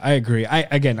 I agree. I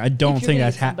don't If you're think getting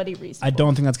that's somebody I reasonable.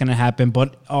 don't think that's going to happen.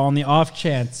 But on the off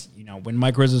chance, when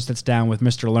Mike Rizzo sits down with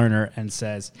Mr. Lerner and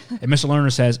Mr. Lerner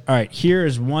says, "All right, here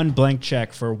is one blank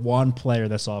check for one player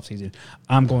this offseason.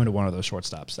 I'm going to one of those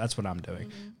shortstops. That's what I'm doing."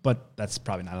 Mm-hmm. But that's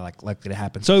probably not likely to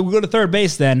happen. So we go to third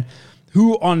base then.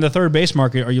 Who on the third base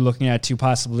market are you looking at to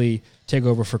possibly take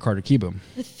over for Carter Kieboom?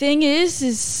 The thing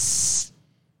is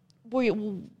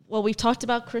we've talked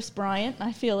about Chris Bryant.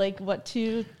 I feel like,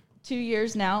 2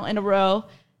 years now in a row.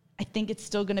 I think it's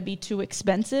still going to be too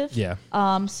expensive. Yeah.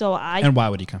 And why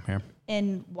would he come here?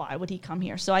 And why would he come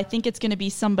here? So I think it's going to be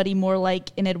somebody more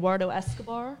like an Eduardo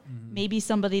Escobar, maybe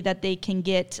somebody that they can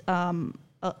get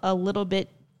a little bit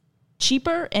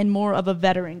cheaper and more of a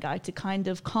veteran guy to kind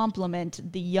of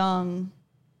complement the young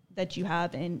that you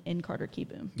have in Carter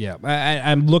Kieboom. Yeah,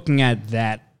 I'm looking at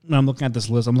that. When I'm looking at this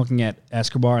list, I'm looking at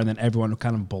Escobar and then everyone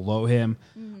kind of below him.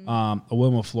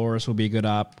 Wilmer Flores will be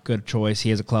a good choice.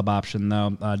 He has a club option,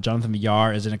 though. Jonathan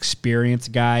Villar is an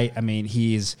experienced guy. I mean,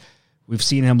 we've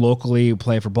seen him locally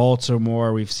play for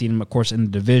Baltimore. We've seen him, of course, in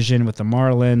the division with the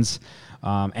Marlins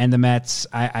and the Mets.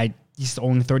 He's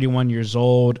only 31 years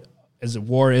old. His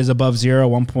WAR is above 0,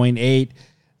 1.8.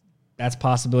 That's a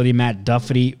possibility. Matt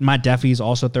Duffy is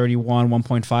also 31,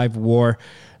 1.5 WAR.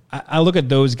 I look at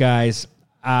those guys.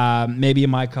 Maybe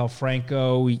Michael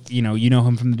Franco, you know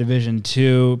him from the Division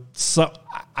II. So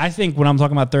I think when I'm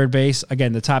talking about third base,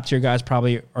 again, the top tier guys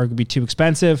probably are going to be too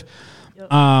expensive. Yep.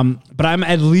 But I'm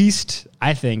at least,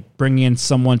 I think, bringing in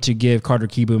someone to give Carter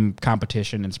Kieboom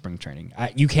competition in spring training.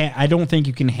 I don't think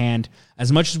you can hand,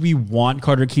 as much as we want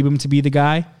Carter Kieboom to be the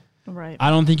guy, right? I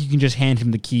don't think you can just hand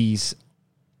him the keys.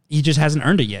 He just hasn't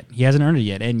earned it yet.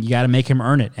 And you got to make him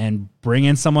earn it and bring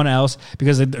in someone else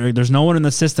because there's no one in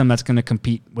the system that's going to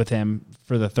compete with him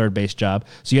for the third base job.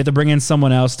 So you have to bring in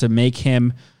someone else to make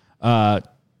him work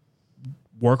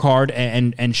hard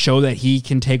and show that he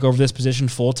can take over this position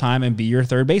full time and be your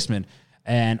third baseman.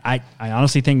 And I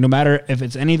honestly think no matter if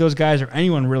it's any of those guys or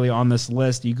anyone really on this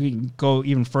list, you can go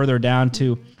even further down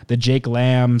to the Jake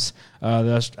Lambs. I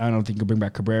don't think you can bring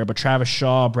back Cabrera, but Travis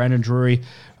Shaw, Brandon Drury,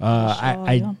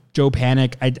 Joe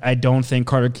Panic. I don't think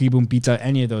Carter Kieboom beats out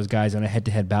any of those guys in a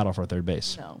head-to-head battle for third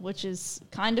base. No, which is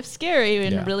kind of scary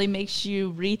and really makes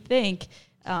you rethink,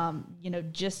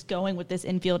 just going with this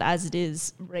infield as it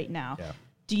is right now. Yeah.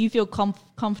 Do you feel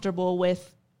comfortable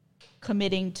with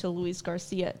committing to Luis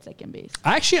Garcia at second base?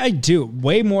 Actually, I do.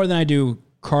 Way more than I do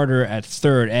Carter at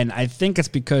third. And I think it's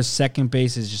because second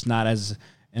base is just not as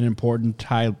an important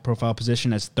high-profile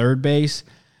position as third base.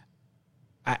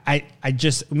 I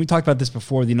just, we talked about this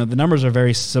before, the numbers are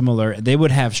very similar. They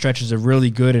would have stretches of really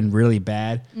good and really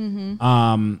bad.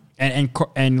 Mm-hmm.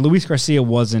 And Luis Garcia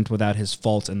wasn't without his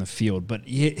faults in the field, but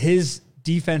his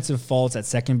defensive faults at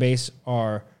second base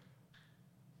are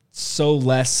so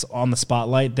less on the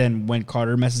spotlight than when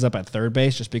Carter messes up at third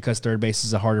base, just because third base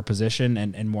is a harder position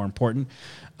and more important.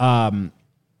 From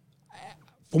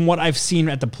what I've seen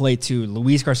at the plate too,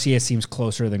 Luis Garcia seems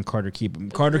closer than Carter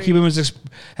Kieboom. Carter Kieboom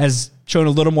has shown a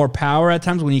little more power at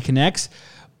times when he connects,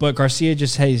 but Garcia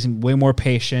just has way more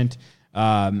patient.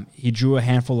 He drew a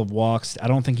handful of walks. I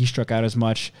don't think he struck out as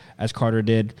much as Carter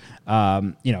did.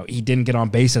 He didn't get on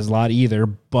base as a lot either,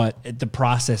 but the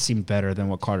process seemed better than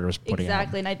what Carter was putting out.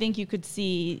 Exactly, and I think you could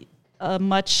see a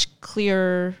much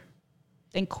clearer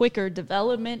and quicker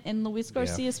development in Luis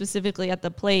Garcia, specifically at the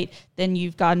plate, than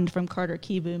you've gotten from Carter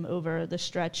Kieboom over the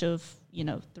stretch of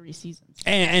 3 seasons.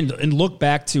 And look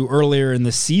back to earlier in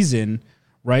the season,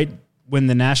 right? When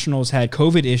the Nationals had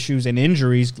COVID issues and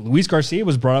injuries, Luis Garcia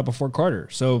was brought up before Carter.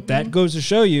 So that goes to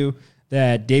show you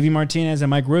that Davey Martinez and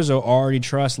Mike Rizzo already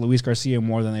trust Luis Garcia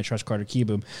more than they trust Carter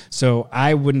Kieboom. So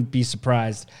I wouldn't be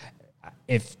surprised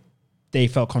if they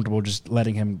felt comfortable just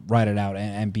letting him ride it out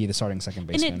and be the starting second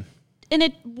baseman. And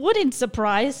it wouldn't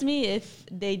surprise me if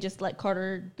they just let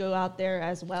Carter go out there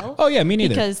as well. Oh, yeah, me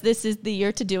neither. Because this is the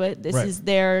year to do it. This is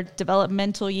their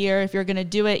developmental year. If you're going to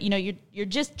do it, you're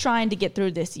just trying to get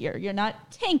through this year. You're not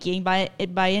tanking by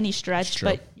any stretch,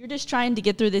 but you're just trying to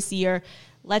get through this year.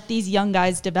 Let these young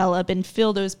guys develop and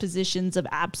fill those positions of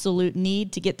absolute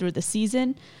need to get through the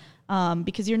season,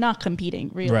 because you're not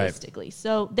competing realistically. Right.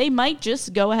 So they might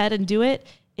just go ahead and do it.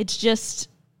 It's just,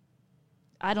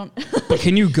 I don't. But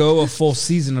can you go a full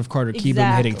season of Carter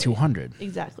Kieboom hitting 200?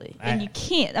 Exactly. And you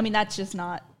can't. I mean, that's just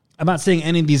not. I'm not saying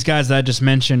any of these guys that I just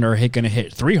mentioned are going to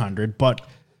hit 300, but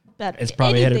Better. it's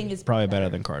probably Anything is probably better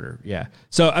than Carter. Yeah.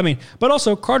 So I mean, but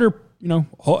also Carter, you know,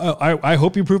 I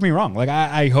hope you prove me wrong. Like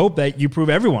I hope that you prove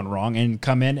everyone wrong and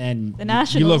come in and The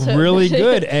Nationals you look really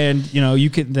good, and you know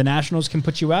the Nationals can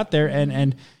put you out there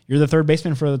and you're the third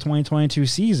baseman for the 2022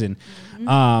 season.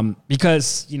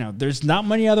 Because you know there's not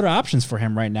many other options for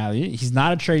him right now. He's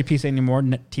not a trade piece anymore.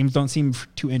 Teams don't seem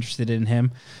too interested in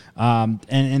him.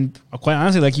 And quite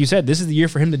honestly, like you said, this is the year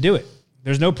for him to do it.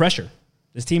 There's no pressure.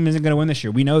 This team isn't going to win this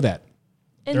year. We know that.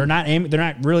 And they're not aiming. They're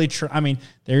not really. I mean,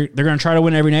 they're going to try to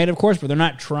win every night, of course, but they're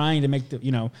not trying to make the.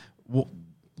 You know,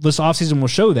 this offseason will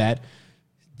show that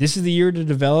this is the year to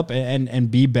develop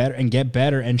and be better and get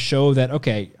better and show that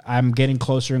okay, I'm getting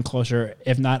closer and closer.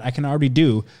 If not, I can already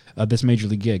do this major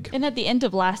league gig. And at the end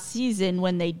of last season,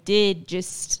 when they did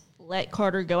just let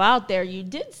Carter go out there, you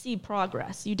did see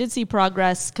progress. You did see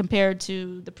progress compared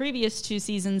to the previous 2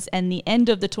 seasons and the end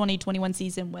of the 2021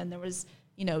 season when there was,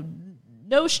 you know,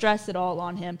 no stress at all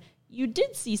on him. You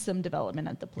did see some development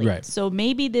at the plate. Right. So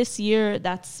maybe this year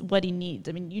that's what he needs.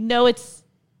 I mean, you know,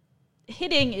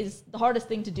 hitting is the hardest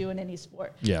thing to do in any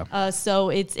sport. Yeah. So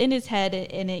it's in his head,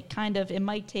 and it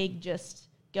might take just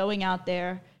going out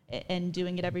there and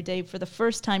doing it every day for the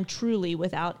first time truly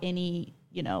without any,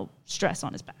 you know, stress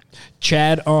on his back.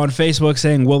 Chad on Facebook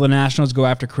saying, will the Nationals go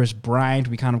after Chris Bryant?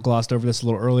 We kind of glossed over this a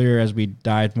little earlier as we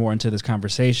dived more into this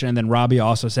conversation. And then Robbie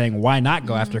also saying, why not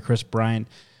go after Chris Bryant?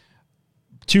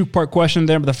 2-part question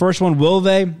there. But the first one, will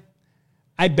they?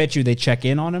 I bet you they check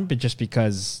in on him, but just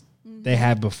because they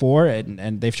have before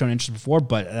and they've shown interest before,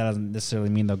 but that doesn't necessarily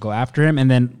mean they'll go after him.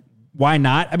 And then why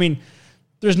not? I mean,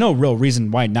 there's no real reason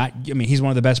why not. I mean, he's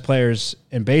one of the best players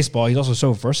in baseball. He's also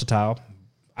so versatile.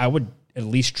 I would at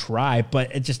least try,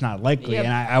 but it's just not likely. Yep.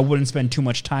 And I wouldn't spend too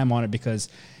much time on it because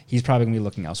he's probably going to be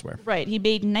looking elsewhere. Right. He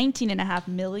made $19.5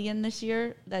 million this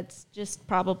year. That's just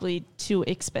probably too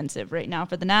expensive right now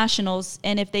for the Nationals.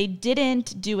 And if they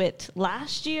didn't do it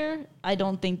last year, I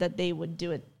don't think that they would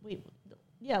do it.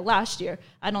 Last year.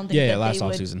 I don't think that last they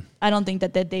would. offseason. I don't think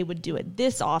that they would do it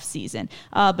this offseason.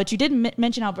 But you did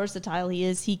mention how versatile he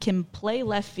is. He can play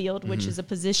left field, which is a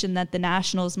position that the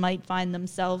Nationals might find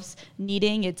themselves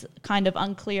needing. It's kind of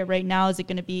unclear right now. Is it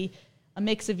going to be a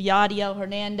mix of Yadiel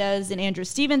Hernandez and Andrew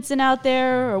Stevenson out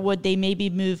there, or would they maybe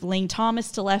move Lane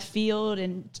Thomas to left field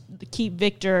and keep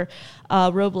Victor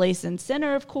Robles in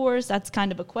center? Of course, that's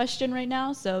kind of a question right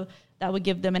now. So that would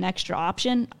give them an extra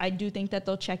option. I do think that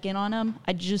they'll check in on him.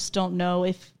 I just don't know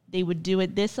if they would do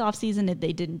it this offseason if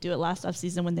they didn't do it last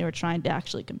offseason when they were trying to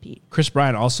actually compete. Chris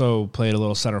Bryant also played a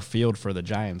little center field for the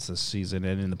Giants this season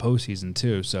and in the postseason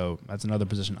too. So that's another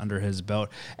position under his belt.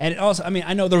 And also, I mean,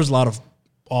 I know there was a lot of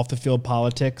off-the-field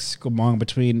politics going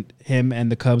between him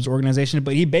and the Cubs organization,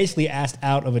 but he basically asked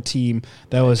out of a team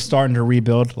that was starting to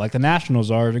rebuild, like the Nationals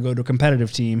are, to go to a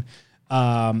competitive team.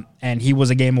 And he was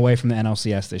a game away from the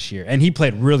NLCS this year, and he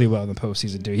played really well in the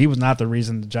postseason too. He was not the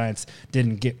reason the Giants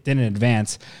didn't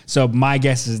advance. So my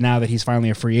guess is now that he's finally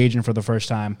a free agent for the first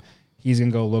time, he's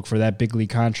gonna go look for that big league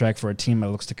contract for a team that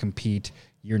looks to compete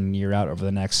year in and year out over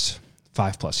the next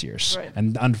 5+ years. Right.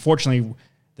 And unfortunately,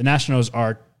 the Nationals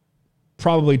are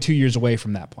probably 2 years away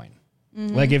from that point.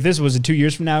 Mm-hmm. Like if this was 2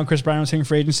 years from now and Chris Bryant was hitting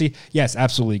for agency, yes,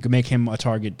 absolutely. You could make him a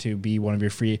target to be one of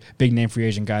your big name free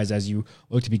agent guys as you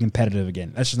look to be competitive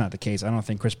again. That's just not the case. I don't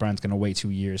think Chris Bryant's going to wait 2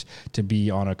 years to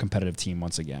be on a competitive team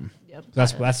once again. Yep.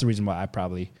 That's the reason why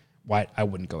I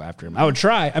wouldn't go after him. I would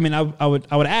try. I mean, I would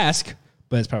ask,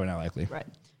 but it's probably not likely. Right.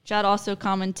 Chad also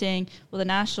commenting, will the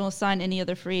Nationals sign any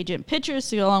other free agent pitchers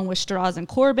to go along with Straz and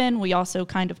Corbin? We also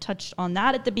kind of touched on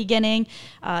that at the beginning.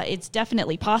 It's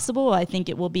definitely possible. I think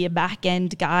it will be a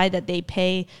back-end guy that they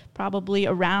pay probably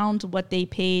around what they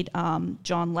paid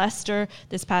John Lester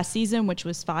this past season, which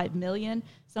was $5 million.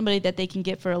 Somebody that they can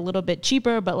get for a little bit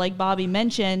cheaper. But like Bobby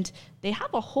mentioned, they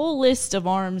have a whole list of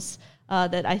arms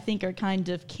that I think are kind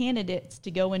of candidates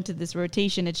to go into this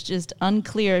rotation. It's just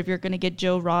unclear if you're going to get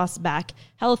Joe Ross back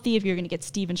healthy, if you're going to get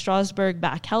Steven Strasburg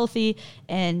back healthy,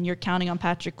 and you're counting on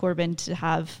Patrick Corbin to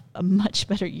have a much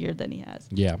better year than he has.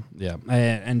 Yeah.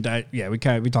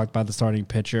 We talked about the starting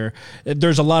pitcher.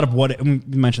 There's a lot of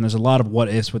there's a lot of what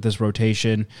ifs with this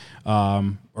rotation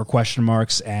or question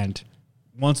marks, and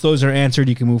once those are answered,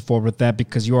 you can move forward with that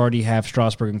because you already have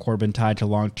Strasburg and Corbin tied to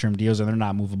long-term deals, and they're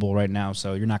not movable right now,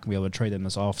 so you're not going to be able to trade them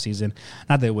this offseason.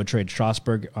 Not that they would trade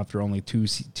Strasburg after only 2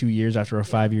 years after a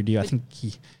 5-year deal. I think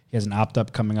he has an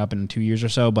opt-up coming up in 2 years or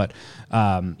so, but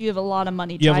you have a lot of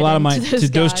money. You have a lot of money to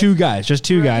those two guys, just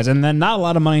two Right. guys, and then not a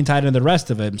lot of money tied into the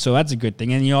rest of it. So that's a good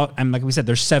thing. And and like we said,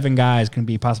 there's 7 guys going to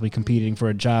be possibly competing for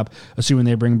a job, assuming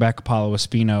they bring back Apollo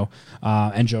Espino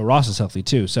and Joe Ross is healthy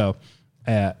too. So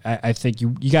I think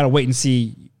you got to wait and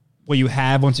see what you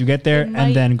have once you get there,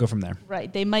 and then go from there.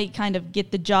 Right. They might kind of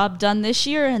get the job done this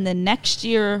year, and then next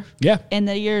year, and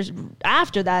the years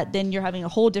after that, then you're having a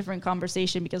whole different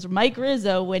conversation because Mike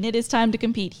Rizzo, when it is time to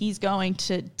compete, he's going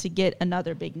to get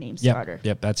another big name starter.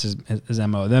 Yep, that's his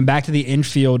MO. Then back to the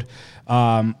infield.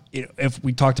 If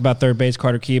we talked about third base,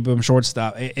 Carter Kieboom,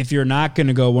 shortstop. If you're not going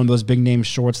to go one of those big name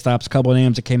shortstops, a couple of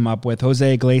names that came up with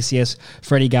Jose Iglesias,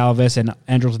 Freddie Galvis, and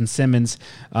Andrelton Simmons.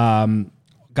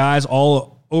 Guys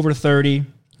all over 30,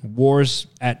 WARs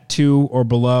at 2 or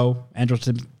below.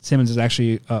 Andrelton Simmons is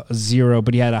actually a 0,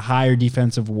 but he had a higher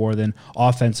defensive WAR than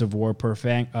offensive WAR per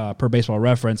Baseball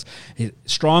Reference.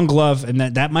 Strong glove, and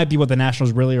that might be what the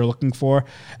Nationals really are looking for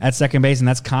at second base, and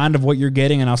that's kind of what you're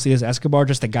getting. And I'll see as Escobar,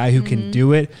 just a guy who can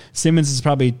do it. Simmons is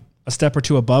probably a step or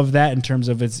two above that in terms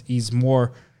of he's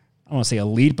more, I don't want to say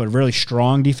elite, but really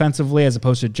strong defensively as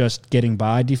opposed to just getting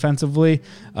by defensively.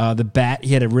 The bat,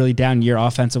 he had a really down year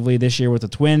offensively this year with the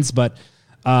Twins, but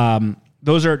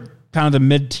those are kind of the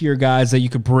mid-tier guys that you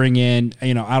could bring in.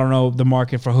 I don't know the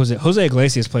market for Jose. Jose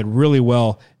Iglesias played really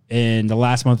well in the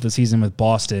last month of the season with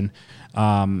Boston.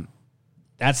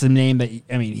 That's the name that,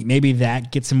 maybe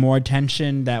that gets him more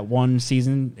attention that one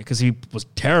season because he was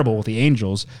terrible with the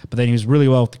Angels, but then he was really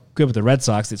good with the Red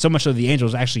Sox. So much so the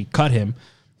Angels actually cut him.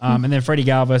 And then Freddie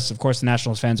Galvis, of course, the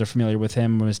Nationals fans are familiar with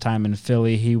him from his time in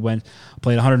Philly. He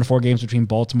played 104 games between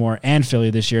Baltimore and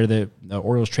Philly this year. The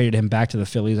Orioles traded him back to the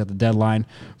Phillies at the deadline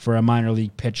for a minor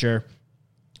league pitcher.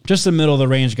 Just the middle of the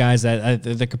range guys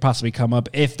that could possibly come up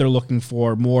if they're looking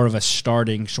for more of a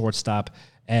starting shortstop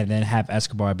and then have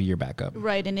Escobar be your backup.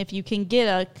 Right, and if you can get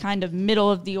a kind of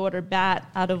middle-of-the-order bat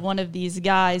out of one of these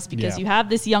guys because you have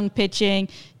this young pitching,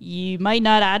 you might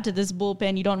not add to this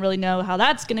bullpen. You don't really know how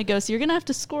that's going to go, so you're going to have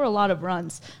to score a lot of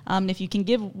runs. If you can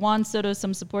give Juan Soto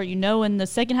some support, in the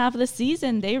second half of the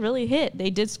season, they really hit.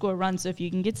 They did score runs, so if you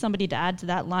can get somebody to add to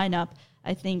that lineup,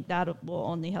 I think that will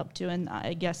only help too, and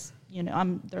I guess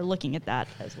they're looking at that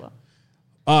as well.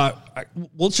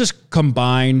 Let's just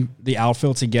combine the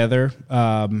outfield together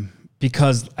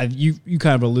because you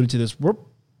kind of alluded to this. We're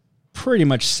pretty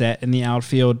much set in the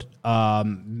outfield,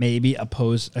 maybe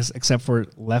opposed except for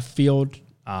left field.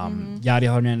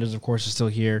 Yadiel Hernandez, of course, is still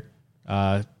here.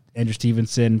 Andrew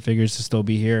Stevenson figures to still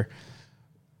be here.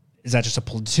 Is that just a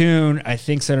platoon? I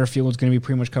think center field is going to be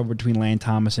pretty much covered between Lane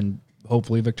Thomas and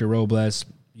hopefully Victor Robles.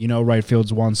 Right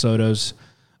field's Juan Soto's.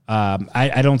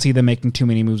 I don't see them making too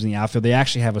many moves in the outfield. They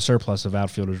actually have a surplus of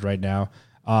outfielders right now.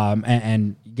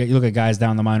 And you look at guys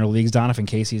down in the minor leagues. Donovan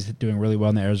Casey's doing really well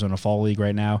in the Arizona Fall League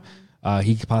right now.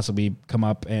 He could possibly come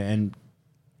up and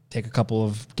take a couple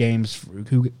of games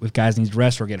with guys needs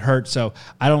rest or get hurt. So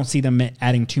I don't see them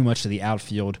adding too much to the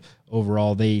outfield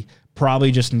overall. They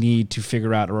probably just need to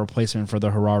figure out a replacement for the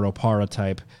Gerardo Parra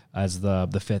type as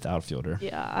the fifth outfielder.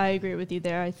 Yeah, I agree with you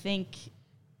there. I think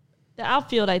the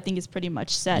outfield, is pretty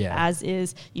much set as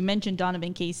is. You mentioned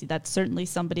Donovan Casey. That's certainly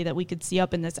somebody that we could see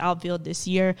up in this outfield this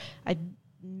year.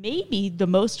 Maybe the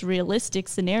most realistic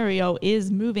scenario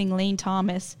is moving Lane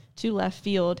Thomas to left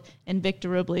field and Victor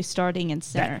Robles starting in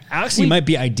center. That actually might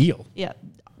be ideal. Yeah,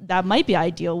 that might be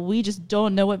ideal. We just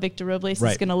don't know what Victor Robles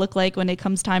is going to look like when it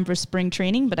comes time for spring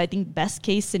training. But I think best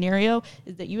case scenario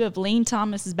is that you have Lane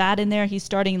Thomas's bat in there. He's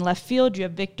starting in left field. You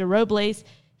have Victor Robles.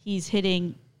 He's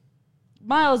hitting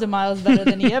miles and miles better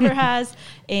than he ever has.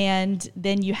 And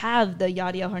then you have the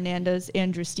Yadiel Hernandez,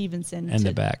 Andrew Stevenson in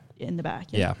the back.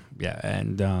 Yeah.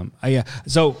 And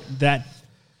so that,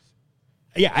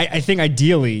 I think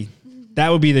ideally that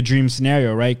would be the dream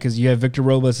scenario, right? Because you have Victor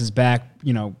Robles is back,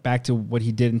 back to what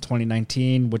he did in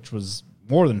 2019, which was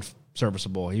more than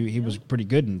serviceable. He was pretty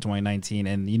good in 2019,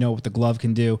 and what the glove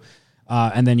can do.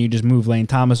 And then you just move Lane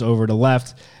Thomas over to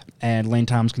left, and Lane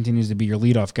Thomas continues to be your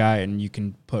leadoff guy, and you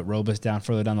can put Robles down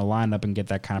further down the lineup and get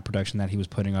that kind of production that he was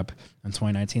putting up in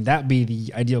 2019. That'd be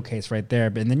the ideal case right there.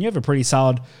 And then you have a pretty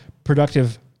solid,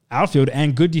 productive outfield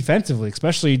and good defensively,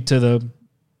 especially to the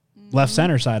left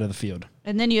center side of the field.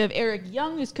 And then you have Eric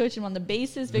Young, who's coaching on the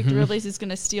bases. Victor Robles is going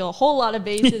to steal a whole lot of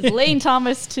bases. Lane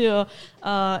Thomas, too.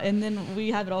 And then we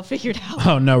have it all figured out.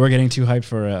 Oh, no, we're getting too hyped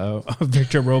for a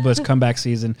Victor Robles comeback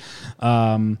season.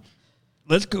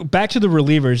 Let's go back to the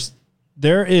relievers.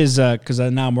 There is, because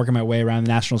now I'm working my way around the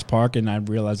Nationals Park, and I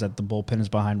realize that the bullpen is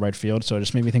behind right field, so it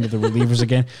just made me think of the relievers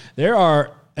again. There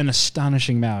are an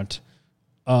astonishing amount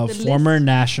of former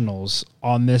Nationals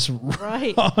on this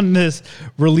on this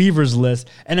relievers list.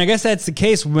 And I guess that's the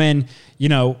case when,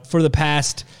 for the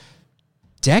past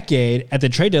decade at the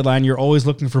trade deadline, you're always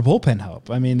looking for bullpen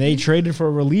help. I mean, they traded for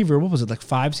a reliever, what was it, like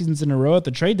 5 seasons in a row at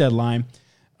the trade deadline.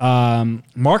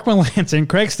 Mark Melancon,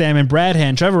 Craig Stammen, Brad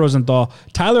Hand, Trevor Rosenthal,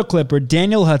 Tyler Clippard,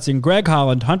 Daniel Hudson, Greg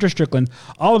Holland, Hunter Strickland,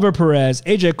 Oliver Perez,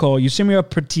 AJ Cole, Yusumia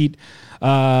Petit,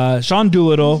 Sean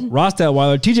Doolittle, Ross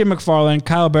Detweiler, TJ McFarland,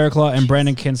 Kyle Bearclaw, and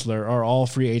Brandon Kinsler are all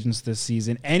free agents this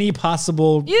season. Any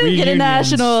possible reunions? Get a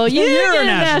national. You're a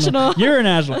national. You're a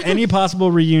national. Any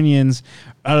possible reunions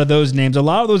out of those names? A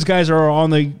lot of those guys are on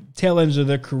the tail ends of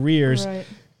their careers. Right.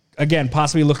 Again,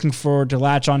 possibly looking to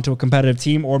latch onto a competitive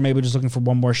team, or maybe just looking for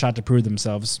one more shot to prove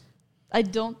themselves. I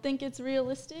don't think it's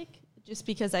realistic, just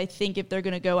because I think if they're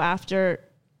going to go after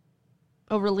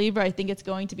a reliever, I think it's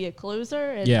going to be a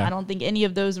closer, and I don't think any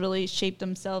of those really shape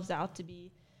themselves out to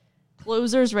be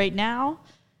closers right now.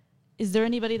 Is there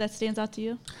anybody that stands out to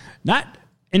you? Not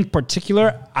in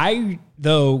particular. I,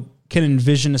 though, can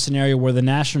envision a scenario where the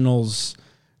Nationals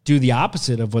do the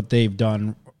opposite of what they've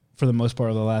done for the most part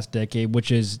of the last decade,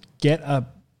 which is get a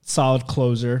solid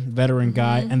closer, veteran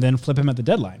guy, and then flip him at the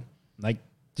deadline.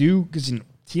 Because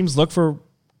teams look for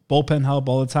bullpen help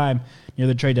all the time near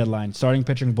the trade deadline. Starting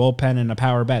pitching, bullpen, and a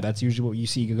power bat. That's usually what you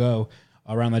see go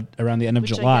around the end of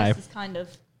July. I guess is kind of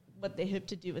what they hope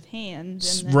to do with Hand.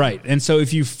 Right. And so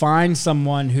if you find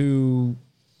someone who,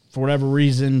 for whatever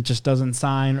reason, just doesn't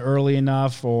sign early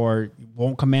enough or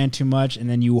won't command too much, and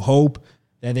then you hope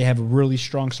that they have a really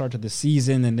strong start to the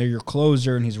season, and they're your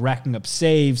closer, and he's racking up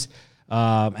saves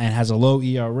and has a low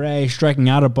ERA, striking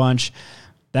out a bunch,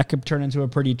 that could turn into a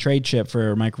pretty trade chip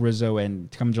for Mike Rizzo. And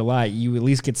come July, you at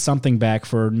least get something back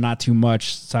for not too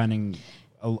much, signing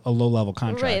a low-level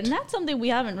contract. Right, and that's something we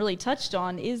haven't really touched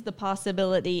on, is the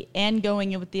possibility and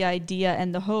going in with the idea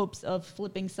and the hopes of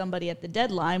flipping somebody at the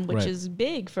deadline, which is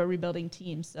big for a rebuilding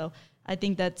team. So I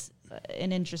think that's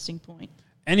an interesting point.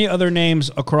 Any other names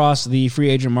across the free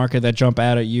agent market that jump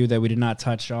out at you that we did not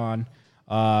touch on?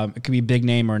 It could be a big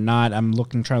name or not. I'm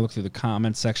trying to look through the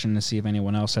comments section to see if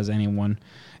anyone else has anything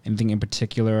in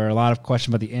particular. A lot of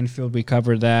questions about the infield. We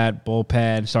covered that.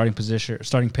 Bullpen,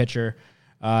 starting pitcher.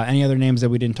 Any other names that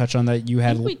we didn't touch on that you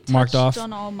had marked off? We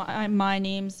touched on all my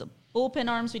names. Bullpen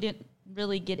arms, we didn't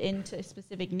really get into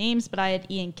specific names, but I had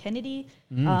Ian Kennedy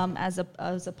as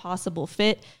a possible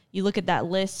fit. You look at that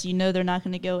list, they're not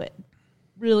going to go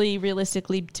really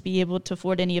realistically to be able to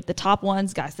afford any of the top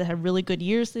ones, guys that have really good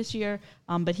years this year.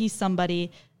 But he's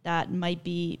somebody that might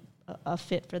be a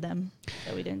fit for them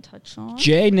that we didn't touch on.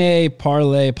 J.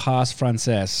 Parley Pas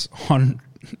Frances on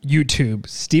YouTube.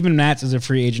 Steven Matz is a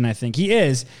free agent, I think.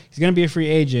 He's going to be a free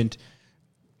agent.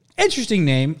 Interesting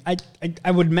name.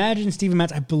 I would imagine Steven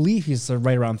Matz, I believe he's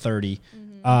right around 30.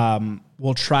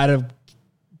 Will try to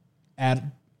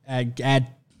add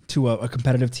to a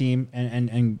competitive team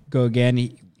and go again.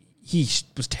 He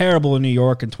was terrible in New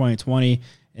York in 2020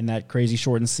 in that crazy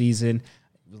shortened season.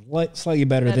 Slightly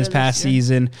better this past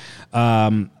season.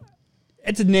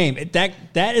 It's a name.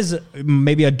 That is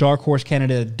maybe a dark horse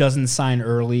candidate that doesn't sign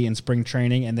early in spring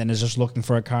training and then is just looking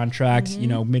for a contract,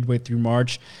 midway through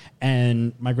March.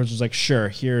 And Mike Rizzo was like, sure,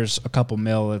 here's a couple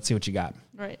mil. Let's see what you got.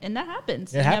 Right. And that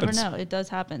happens. It happens. Never know. It does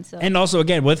happen. So. And also,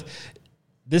 again, with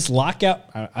this lockout,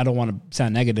 I don't want to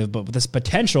sound negative, but with this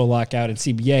potential lockout in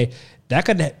CBA, that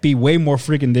could be way more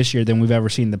freaking this year than we've ever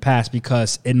seen in the past,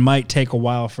 because it might take a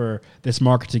while for this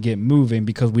market to get moving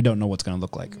because we don't know what's going to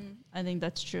look like. I think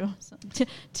that's true. So,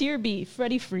 Tier B,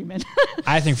 Freddie Freeman.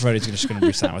 I think Freddie's just going to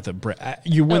resign with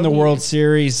you win the World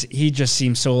Series. He just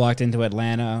seems so locked into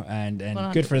Atlanta, and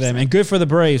 100%. Good for them. And good for the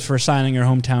Braves for signing your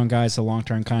hometown guys to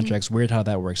long-term contracts. Weird how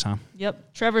that works, huh?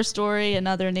 Yep. Trevor Story,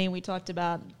 another name we talked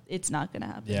about. It's not going to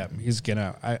happen. Yeah, he's going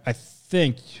to. I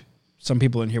think some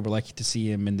people in here would like to see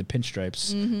him in the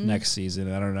pinstripes next season.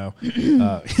 I don't know.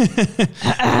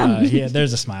 Yeah,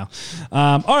 there's a smile.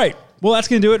 All right. Well, that's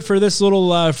going to do it for this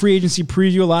little free agency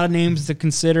preview. A lot of names to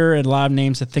consider and a lot of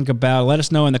names to think about. Let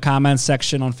us know in the comments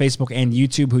section on Facebook and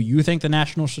YouTube who you think the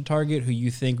Nationals should target, who you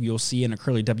think you'll see in a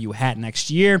Curly W hat next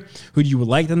year, who you would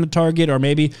like them to target, or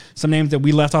maybe some names that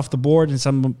we left off the board and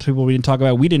some people we didn't talk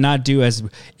about. We did not do as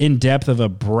in-depth of a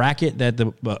bracket that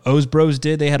the O's Bros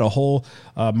did. They had a whole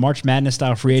March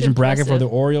Madness-style free agent bracket for the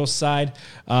Orioles side.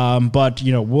 But,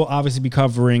 we'll obviously be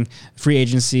covering free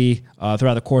agency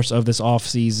throughout the course of this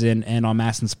offseason. and on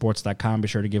massinsports.com. Be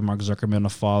sure to give Mark Zuckerman a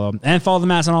follow. And follow the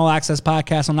Mass on All Access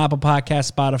podcast on Apple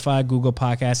Podcasts, Spotify, Google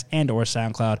Podcasts, and or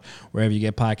SoundCloud. Wherever you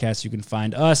get podcasts, you can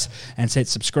find us. And hit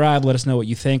subscribe. Let us know what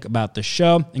you think about the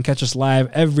show. And catch us live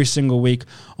every single week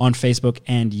on Facebook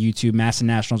and YouTube. Mass and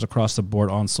Nationals across the board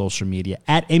on social media.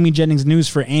 At Amy Jennings News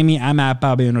for Amy, I'm at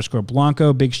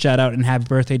Bobby_Blanco. Big shout out and happy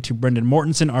birthday to Brendan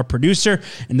Mortensen, our producer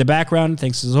in the background.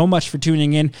 Thanks so much for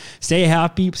tuning in. Stay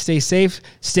happy, stay safe,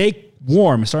 stay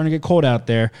warm. It's starting to get cold out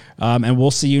there. And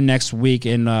we'll see you next week.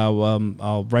 And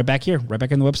right back here, right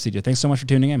back in the web studio. Thanks so much for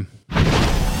tuning in.